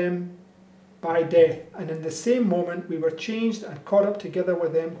from them by death. And in the same moment we were changed and caught up together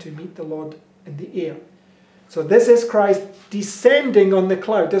with them to meet the Lord in the air. So this is Christ descending on the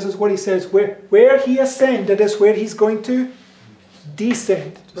cloud. This is what he says. Where he ascended is where he's going to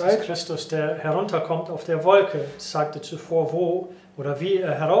descend. Das Right? ist Christus, der herunterkommt auf der Wolke. Es sagte zuvor, wo oder wie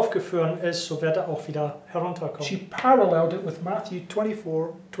er heraufgeführt ist, so wird er auch wieder herunterkommen. She paralleled it with Matthew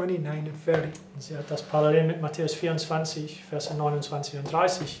 24, 29 and 30. Und sie hat das parallel mit Matthäus 24, Verse 29 und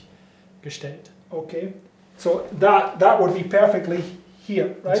 30 gestellt. Okay. So that would be perfectly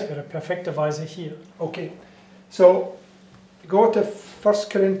here, Das right? wäre perfekterweise hier. Okay. So go to 1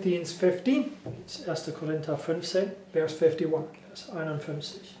 Corinthians 15, Das 1. Korinther 15, verse 51. Vers 51.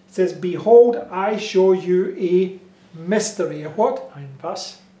 It says, Behold, I show you a mystery. A what? Ein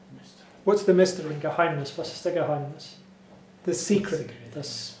was? What's the mystery? Ein Geheimnis. Was ist der Geheimnis? The secret.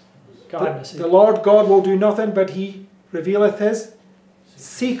 Das Geheimnis. The Lord God will do nothing, but he revealeth his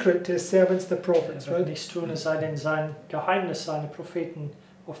secret to his servants, the prophets, Er wird right? nichts tun, es sei denn sein Geheimnis, seine Propheten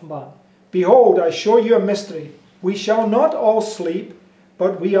offenbaren. Behold, I show you a mystery. We shall not all sleep,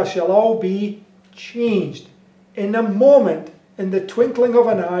 but we shall all be changed in a moment, in the twinkling of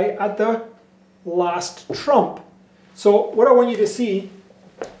an eye, at the last trump. So what I want you to see,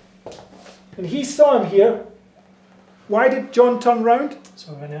 and he saw him here. Why did John turn round?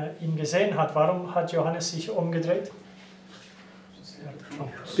 So, wenn er ihn gesehen hat, warum hat Johannes sich umgedreht?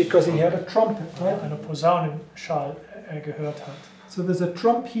 Because he heard a trumpet, Weil right? er eine Posaunenschall gehört hat. So there's a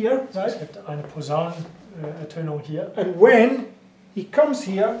trump here, Es right? gibt eine Posaunenertönung hier. And when he comes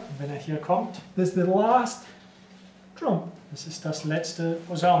here, Und wenn er hier kommt, there's the last trump. das ist das letzte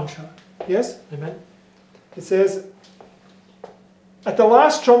Posaunenschall. Yes? Amen. It says, At the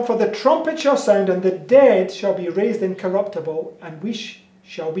last trump, for the trumpet shall sound, and the dead shall be raised incorruptible, and we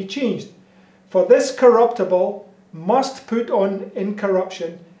shall be changed. For this corruptible must put on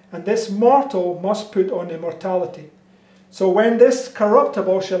incorruption, and this mortal must put on immortality. So when this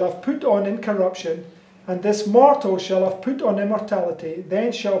corruptible shall have put on incorruption, and this mortal shall have put on immortality,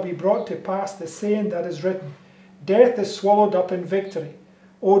 then shall be brought to pass the saying that is written, Death is swallowed up in victory.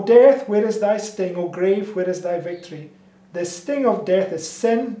 O death, where is thy sting? O grave, where is thy victory? The sting of death is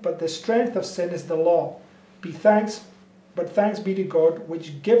sin, but the strength of sin is the law. But thanks be to God,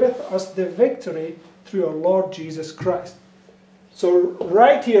 which giveth us the victory through our Lord Jesus Christ. So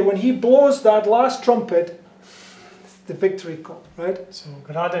right here, when he blows that last trumpet, the victory call, right? So,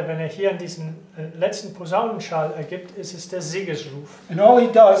 gerade wenn hier diesen letzten Posaunenschall ergibt, ist es der Siegesruf. And all he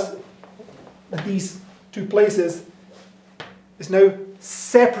does at these two places is now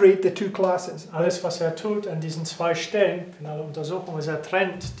separate the two classes. Alles, was tut an diesen zwei Stellen, finale Untersuchung, ist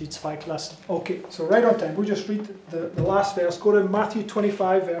trennt die zwei Klassen. Okay, so right on time. We'll just read the last verse. Go to Matthew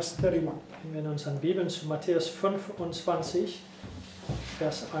 25, verse 31. Gehen wir in unseren Bibeln zu Matthäus 25,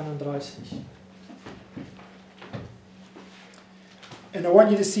 Vers 31. And I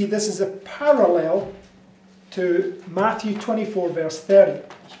want you to see this is a parallel to Matthew 24, verse 30.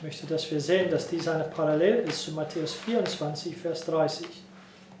 Ich möchte, dass wir sehen, dass dies eine Parallel ist zu Matthäus 24, Vers 30.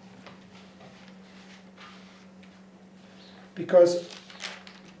 Because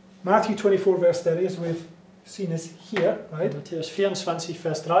Matthew 24, verse 30, as we've seen, is here, right? Matthäus 24,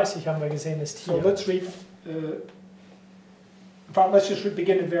 Vers 30 haben wir gesehen, ist So hier. let's read, in fact, let's just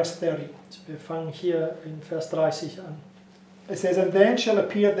begin in verse 30. Also wir fangen hier in Vers 30 an. It says, And then shall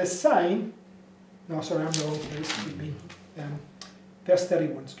appear the sign, no, sorry, I'm in the wrong place, verse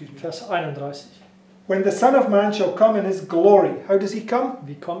 31, excuse me. Vers 31. When the Son of Man shall come in his glory. How does he come?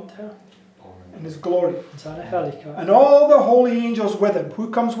 Wie kommt er? In his glory. In seiner Herrlichkeit. And all the holy angels with him. Who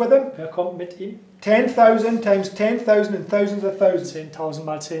comes with him? Wer kommt mit ihm? 10,000 times 10,000 and thousands of thousands. 10.000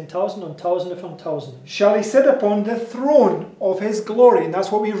 mal 10.000 und Tausende von Tausenden. Shall he sit upon the throne of his glory? And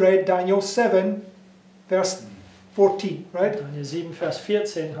that's what we read, Daniel 7, verse 14, right? Daniel 7, Vers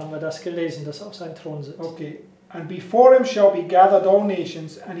 14 haben wir das gelesen, dass er auf seinem Thron sitzt. Okay. And before him shall be gathered all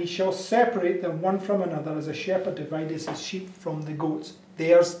nations, and he shall separate them one from another, as a shepherd divideth his sheep from the goats.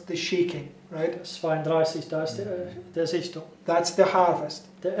 There's the shaking, right? Vers 32, da ist der Sichtung, That's the harvest,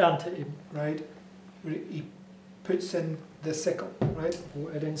 der Ernte eben, right? Where he puts in the sickle, right? wo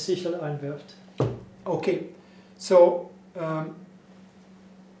den Sichel einwirft. Okay, so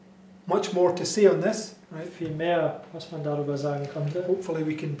much more to say on this, right? Viel mehr, was man darüber sagen konnte. Hopefully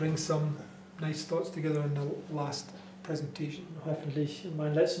we can bring some nice thoughts together in the last presentation. Hoffentlich in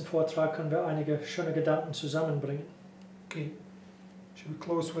meinem letzten Vortrag können wir einige schöne Gedanken zusammenbringen. Okay, should we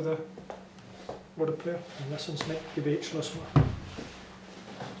close with a word of prayer? Dann lass uns mit Gebet Schluss machen.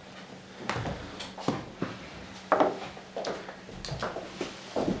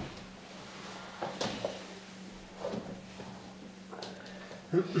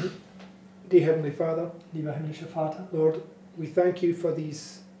 Dear Heavenly Father, Lieber himmlischer Vater, Lord, we thank you for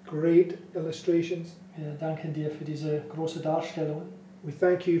these great illustrations. wir danken dir für diese große Darstellung. We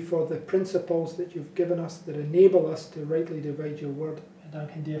thank you for the principles that you've given us that enable us to rightly divide your word. Wir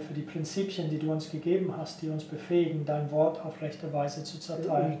danken dir für die Prinzipien, die du uns gegeben hast, die uns befähigen, dein Wort auf rechte Weise zu That we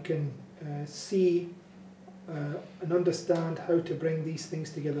zerteilen. can see and understand how to bring these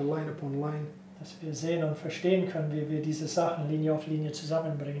things together line upon line. Dass wir sehen und verstehen können, wie wir diese Sachen Linie auf Linie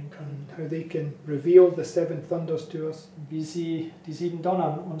zusammenbringen können. And how they can reveal the seven thunders to us. Wie sie die 7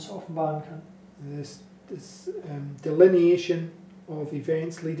 Donnern uns offenbaren können. This delineation of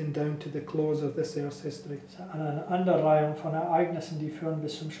events leading down to the close of this earth's history. Eine Aneinanderreihung von Ereignissen, die führen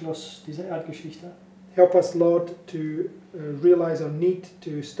bis zum Schluss dieser Erdgeschichte. Help us, Lord, to realize our need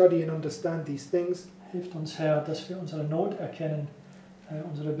to study and understand these things. Hilft uns, Herr, dass wir unsere Not erkennen,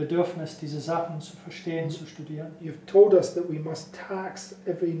 unsere Bedürfnis, diese Sachen zu verstehen, zu studieren. You've told us that we must tax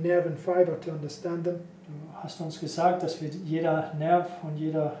every nerve and fiber to understand them. Du hast uns gesagt, dass wir jeder Nerv und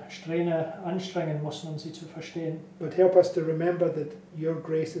jeder Strähne anstrengen müssen, um sie zu verstehen. But help us to remember that your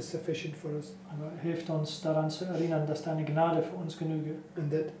grace is sufficient for us. Aber hilft uns daran zu erinnern, dass deine Gnade für uns genüge.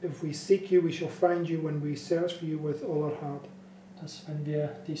 And that if we seek you, we shall find you when we search for you with all our heart. Dass wenn wir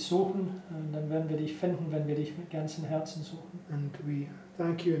dich suchen, dann werden wir dich finden, wenn wir dich mit ganzem Herzen suchen. And we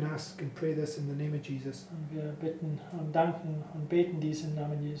thank you and ask and pray this in the name of Jesus. Und wir bitten und danken und beten dies im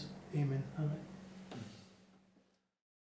Namen Jesu. Amen. Amen.